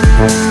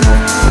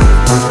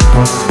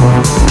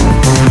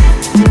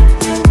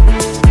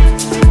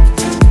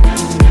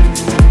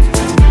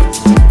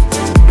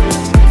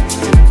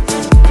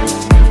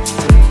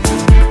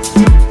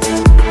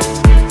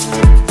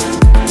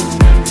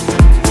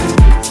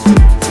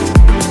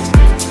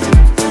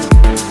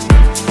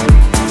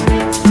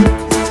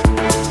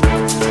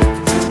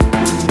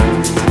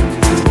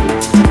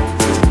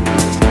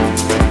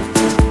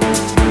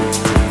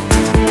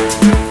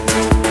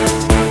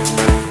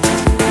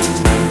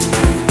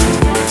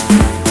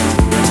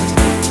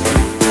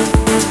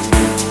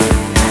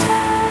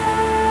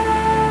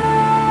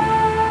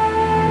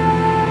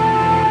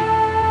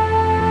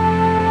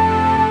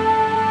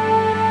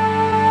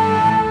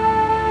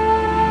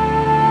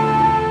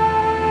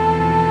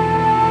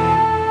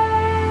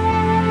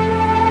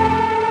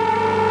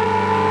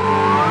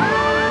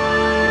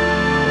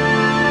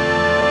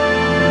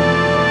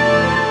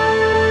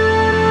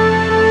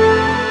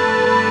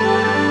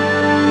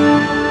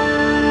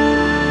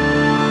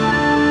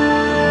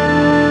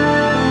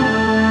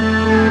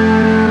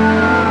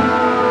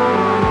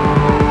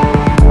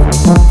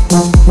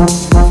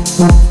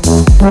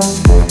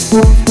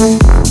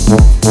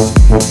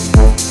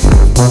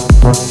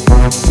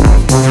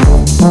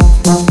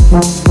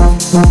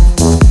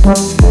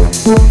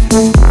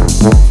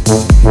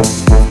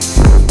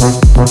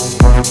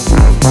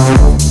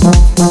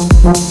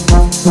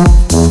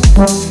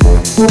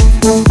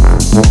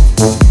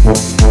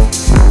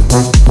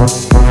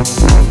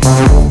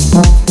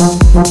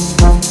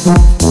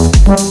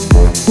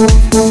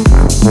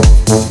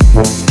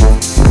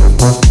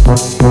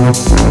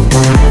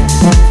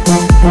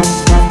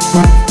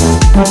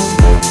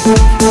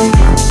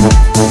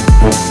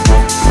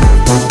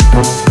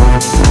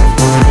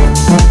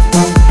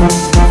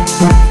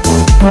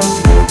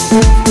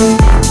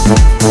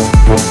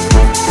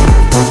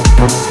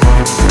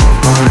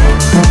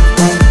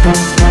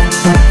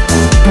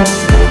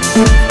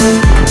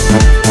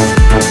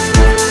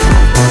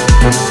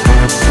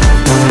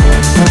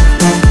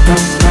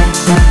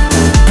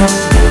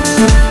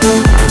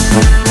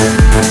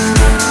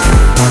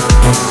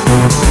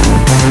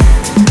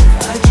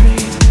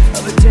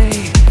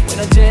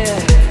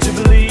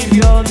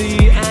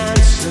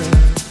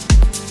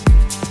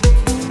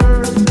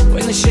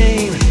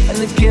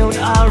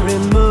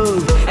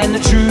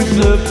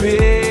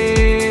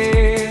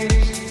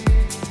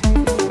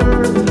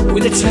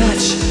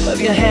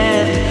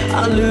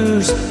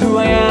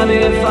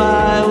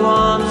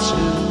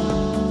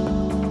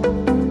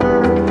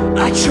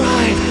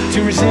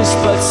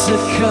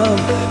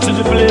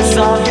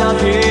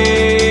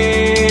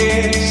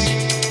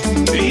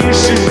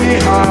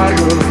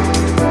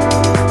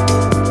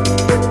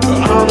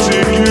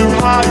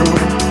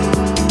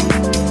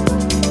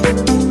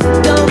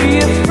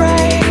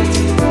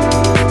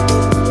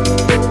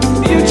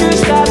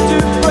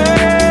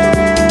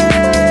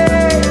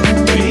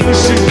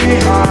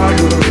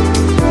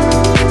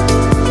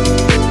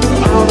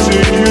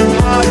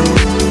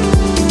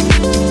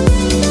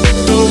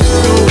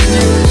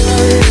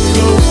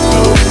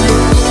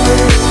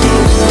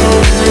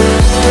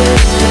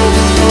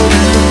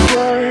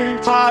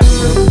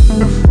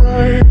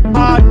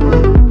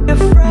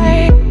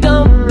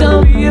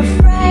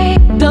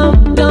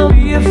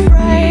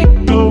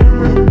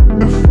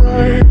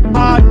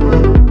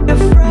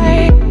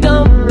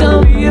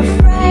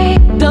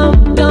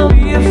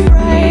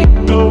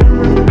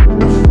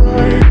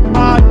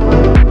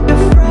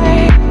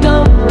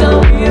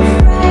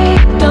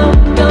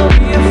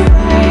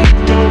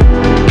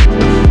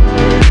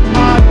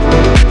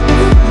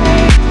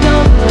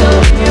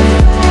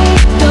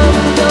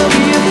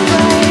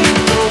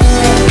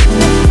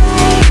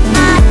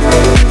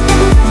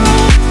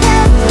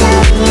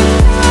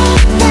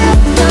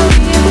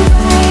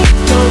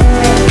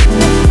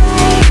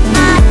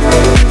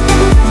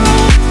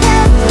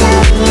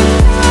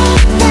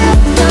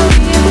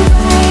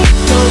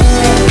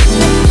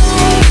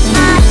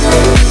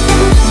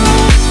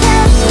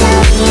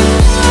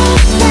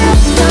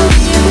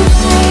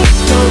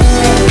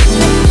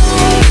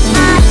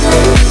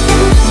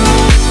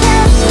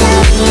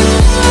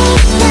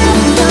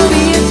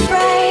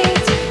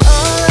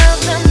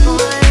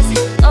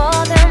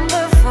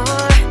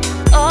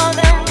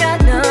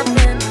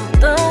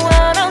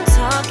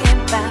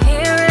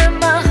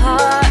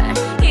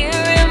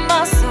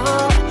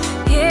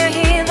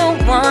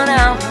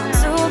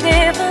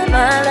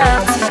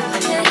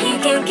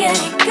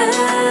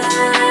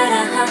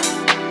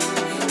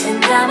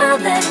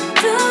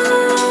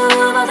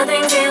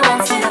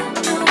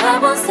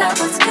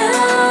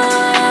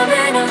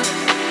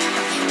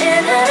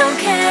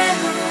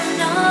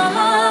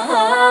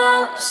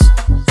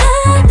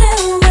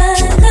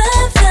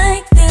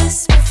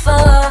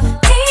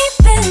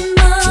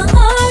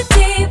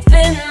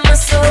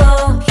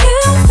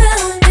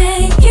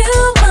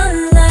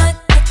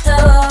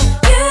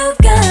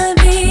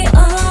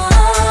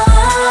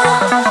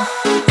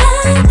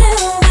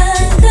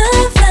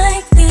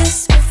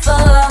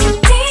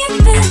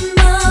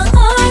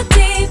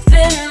 Deep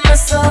in my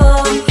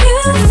soul,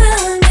 you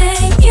found it.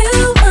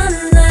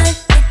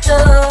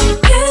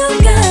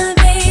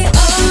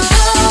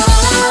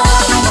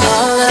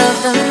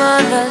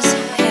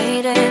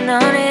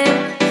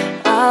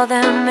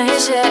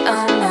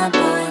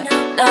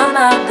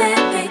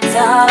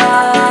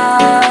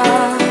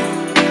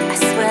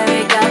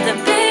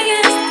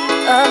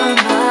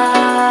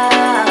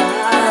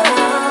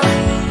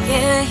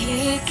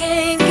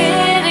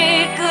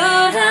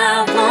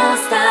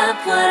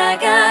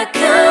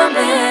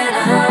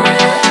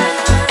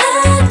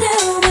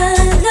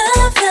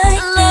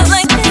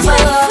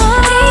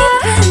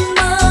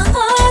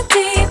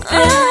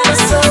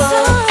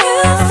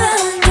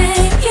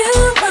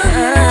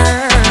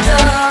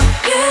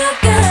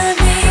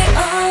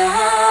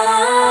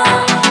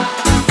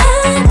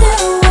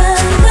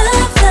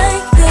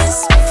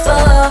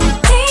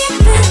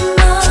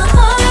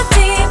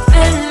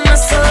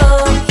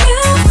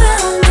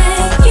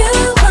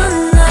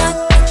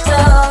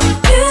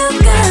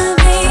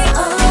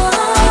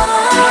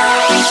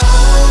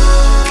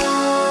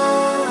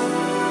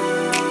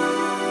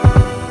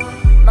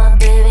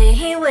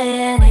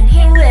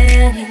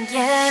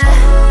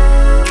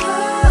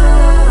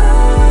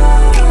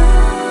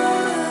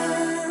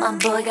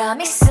 got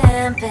me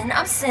simping,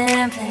 I'm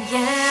simping,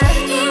 yeah.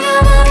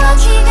 네가 바로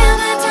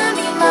지금은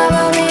time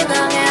바로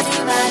밀어내지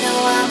마. No,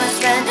 I'ma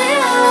spend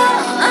it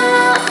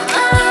all.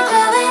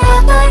 Going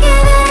up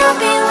again and I'll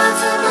be one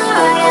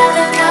tomorrow.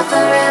 Yeah, enough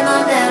forever,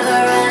 I'm never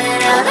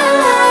running out of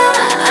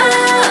love.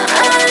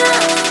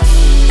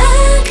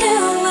 I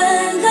knew a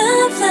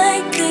love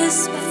like this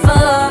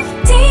before.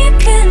 Deep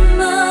in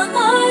my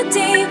heart,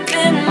 deep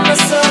in my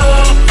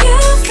soul. You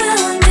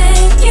found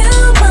it, you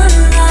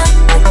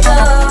unlocked the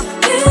door.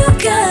 You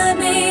got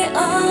me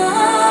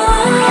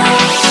on.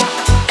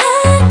 I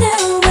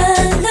knew a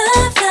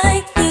love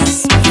like this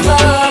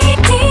before.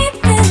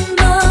 Deep in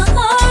my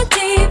heart,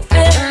 deep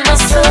in my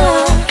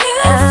soul. You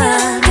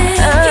found it,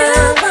 you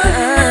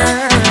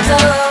unlocked the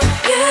door.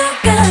 You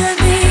got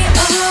me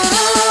on.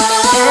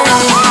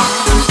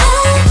 I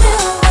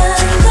knew a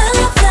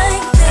love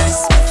like this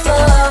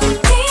before.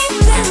 Deep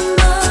in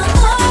my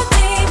heart,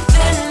 deep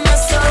in my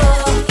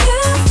soul. You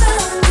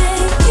found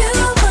it, you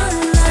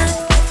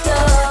unlocked the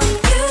door.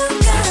 You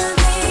got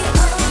me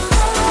on.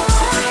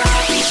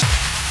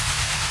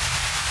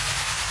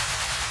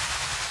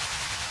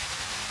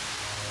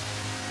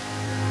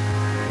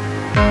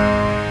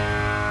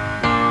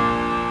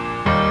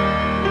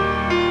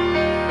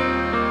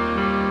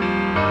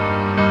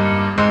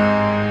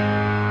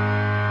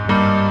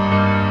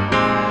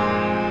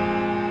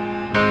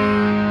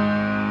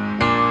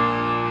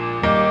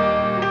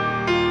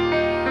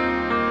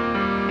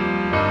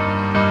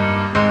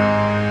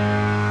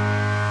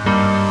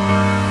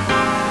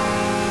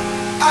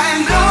 I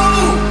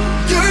know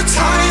you're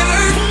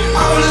tired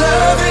of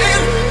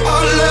loving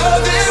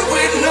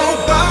with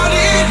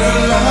nobody to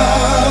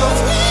love.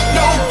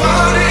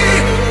 Nobody.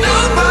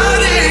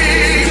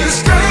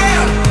 Just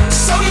grab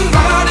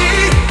somebody,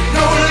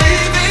 no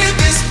leaving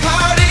this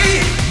party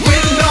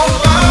with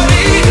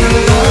nobody to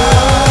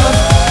love.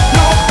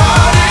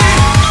 Nobody.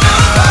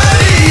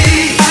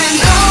 I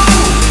know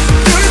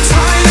you're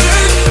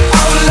tired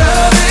of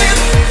loving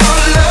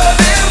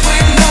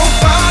with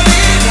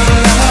nobody to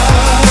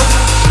love.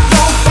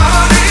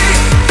 Nobody,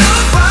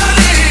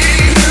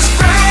 just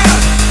grab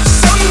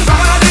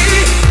somebody,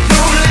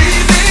 no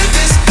leaving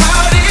this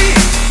party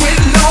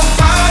with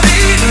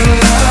nobody to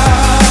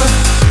love.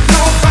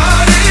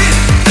 Nobody.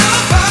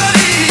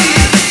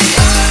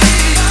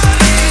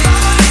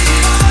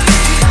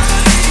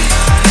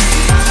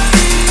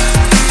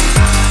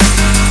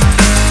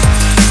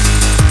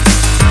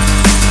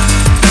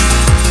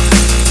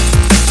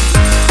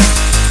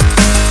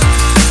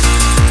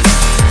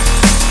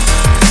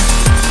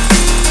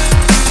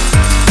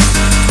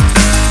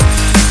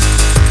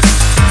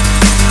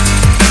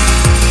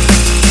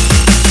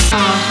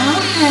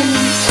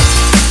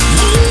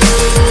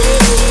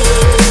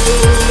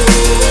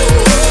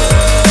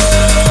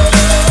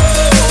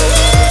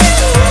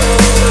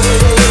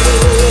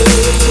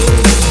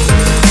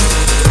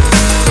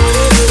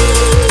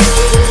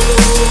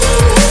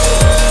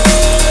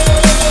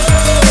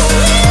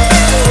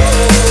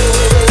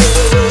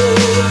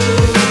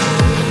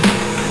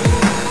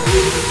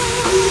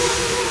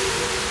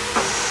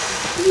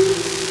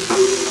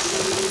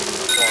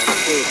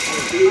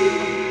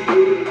 Good.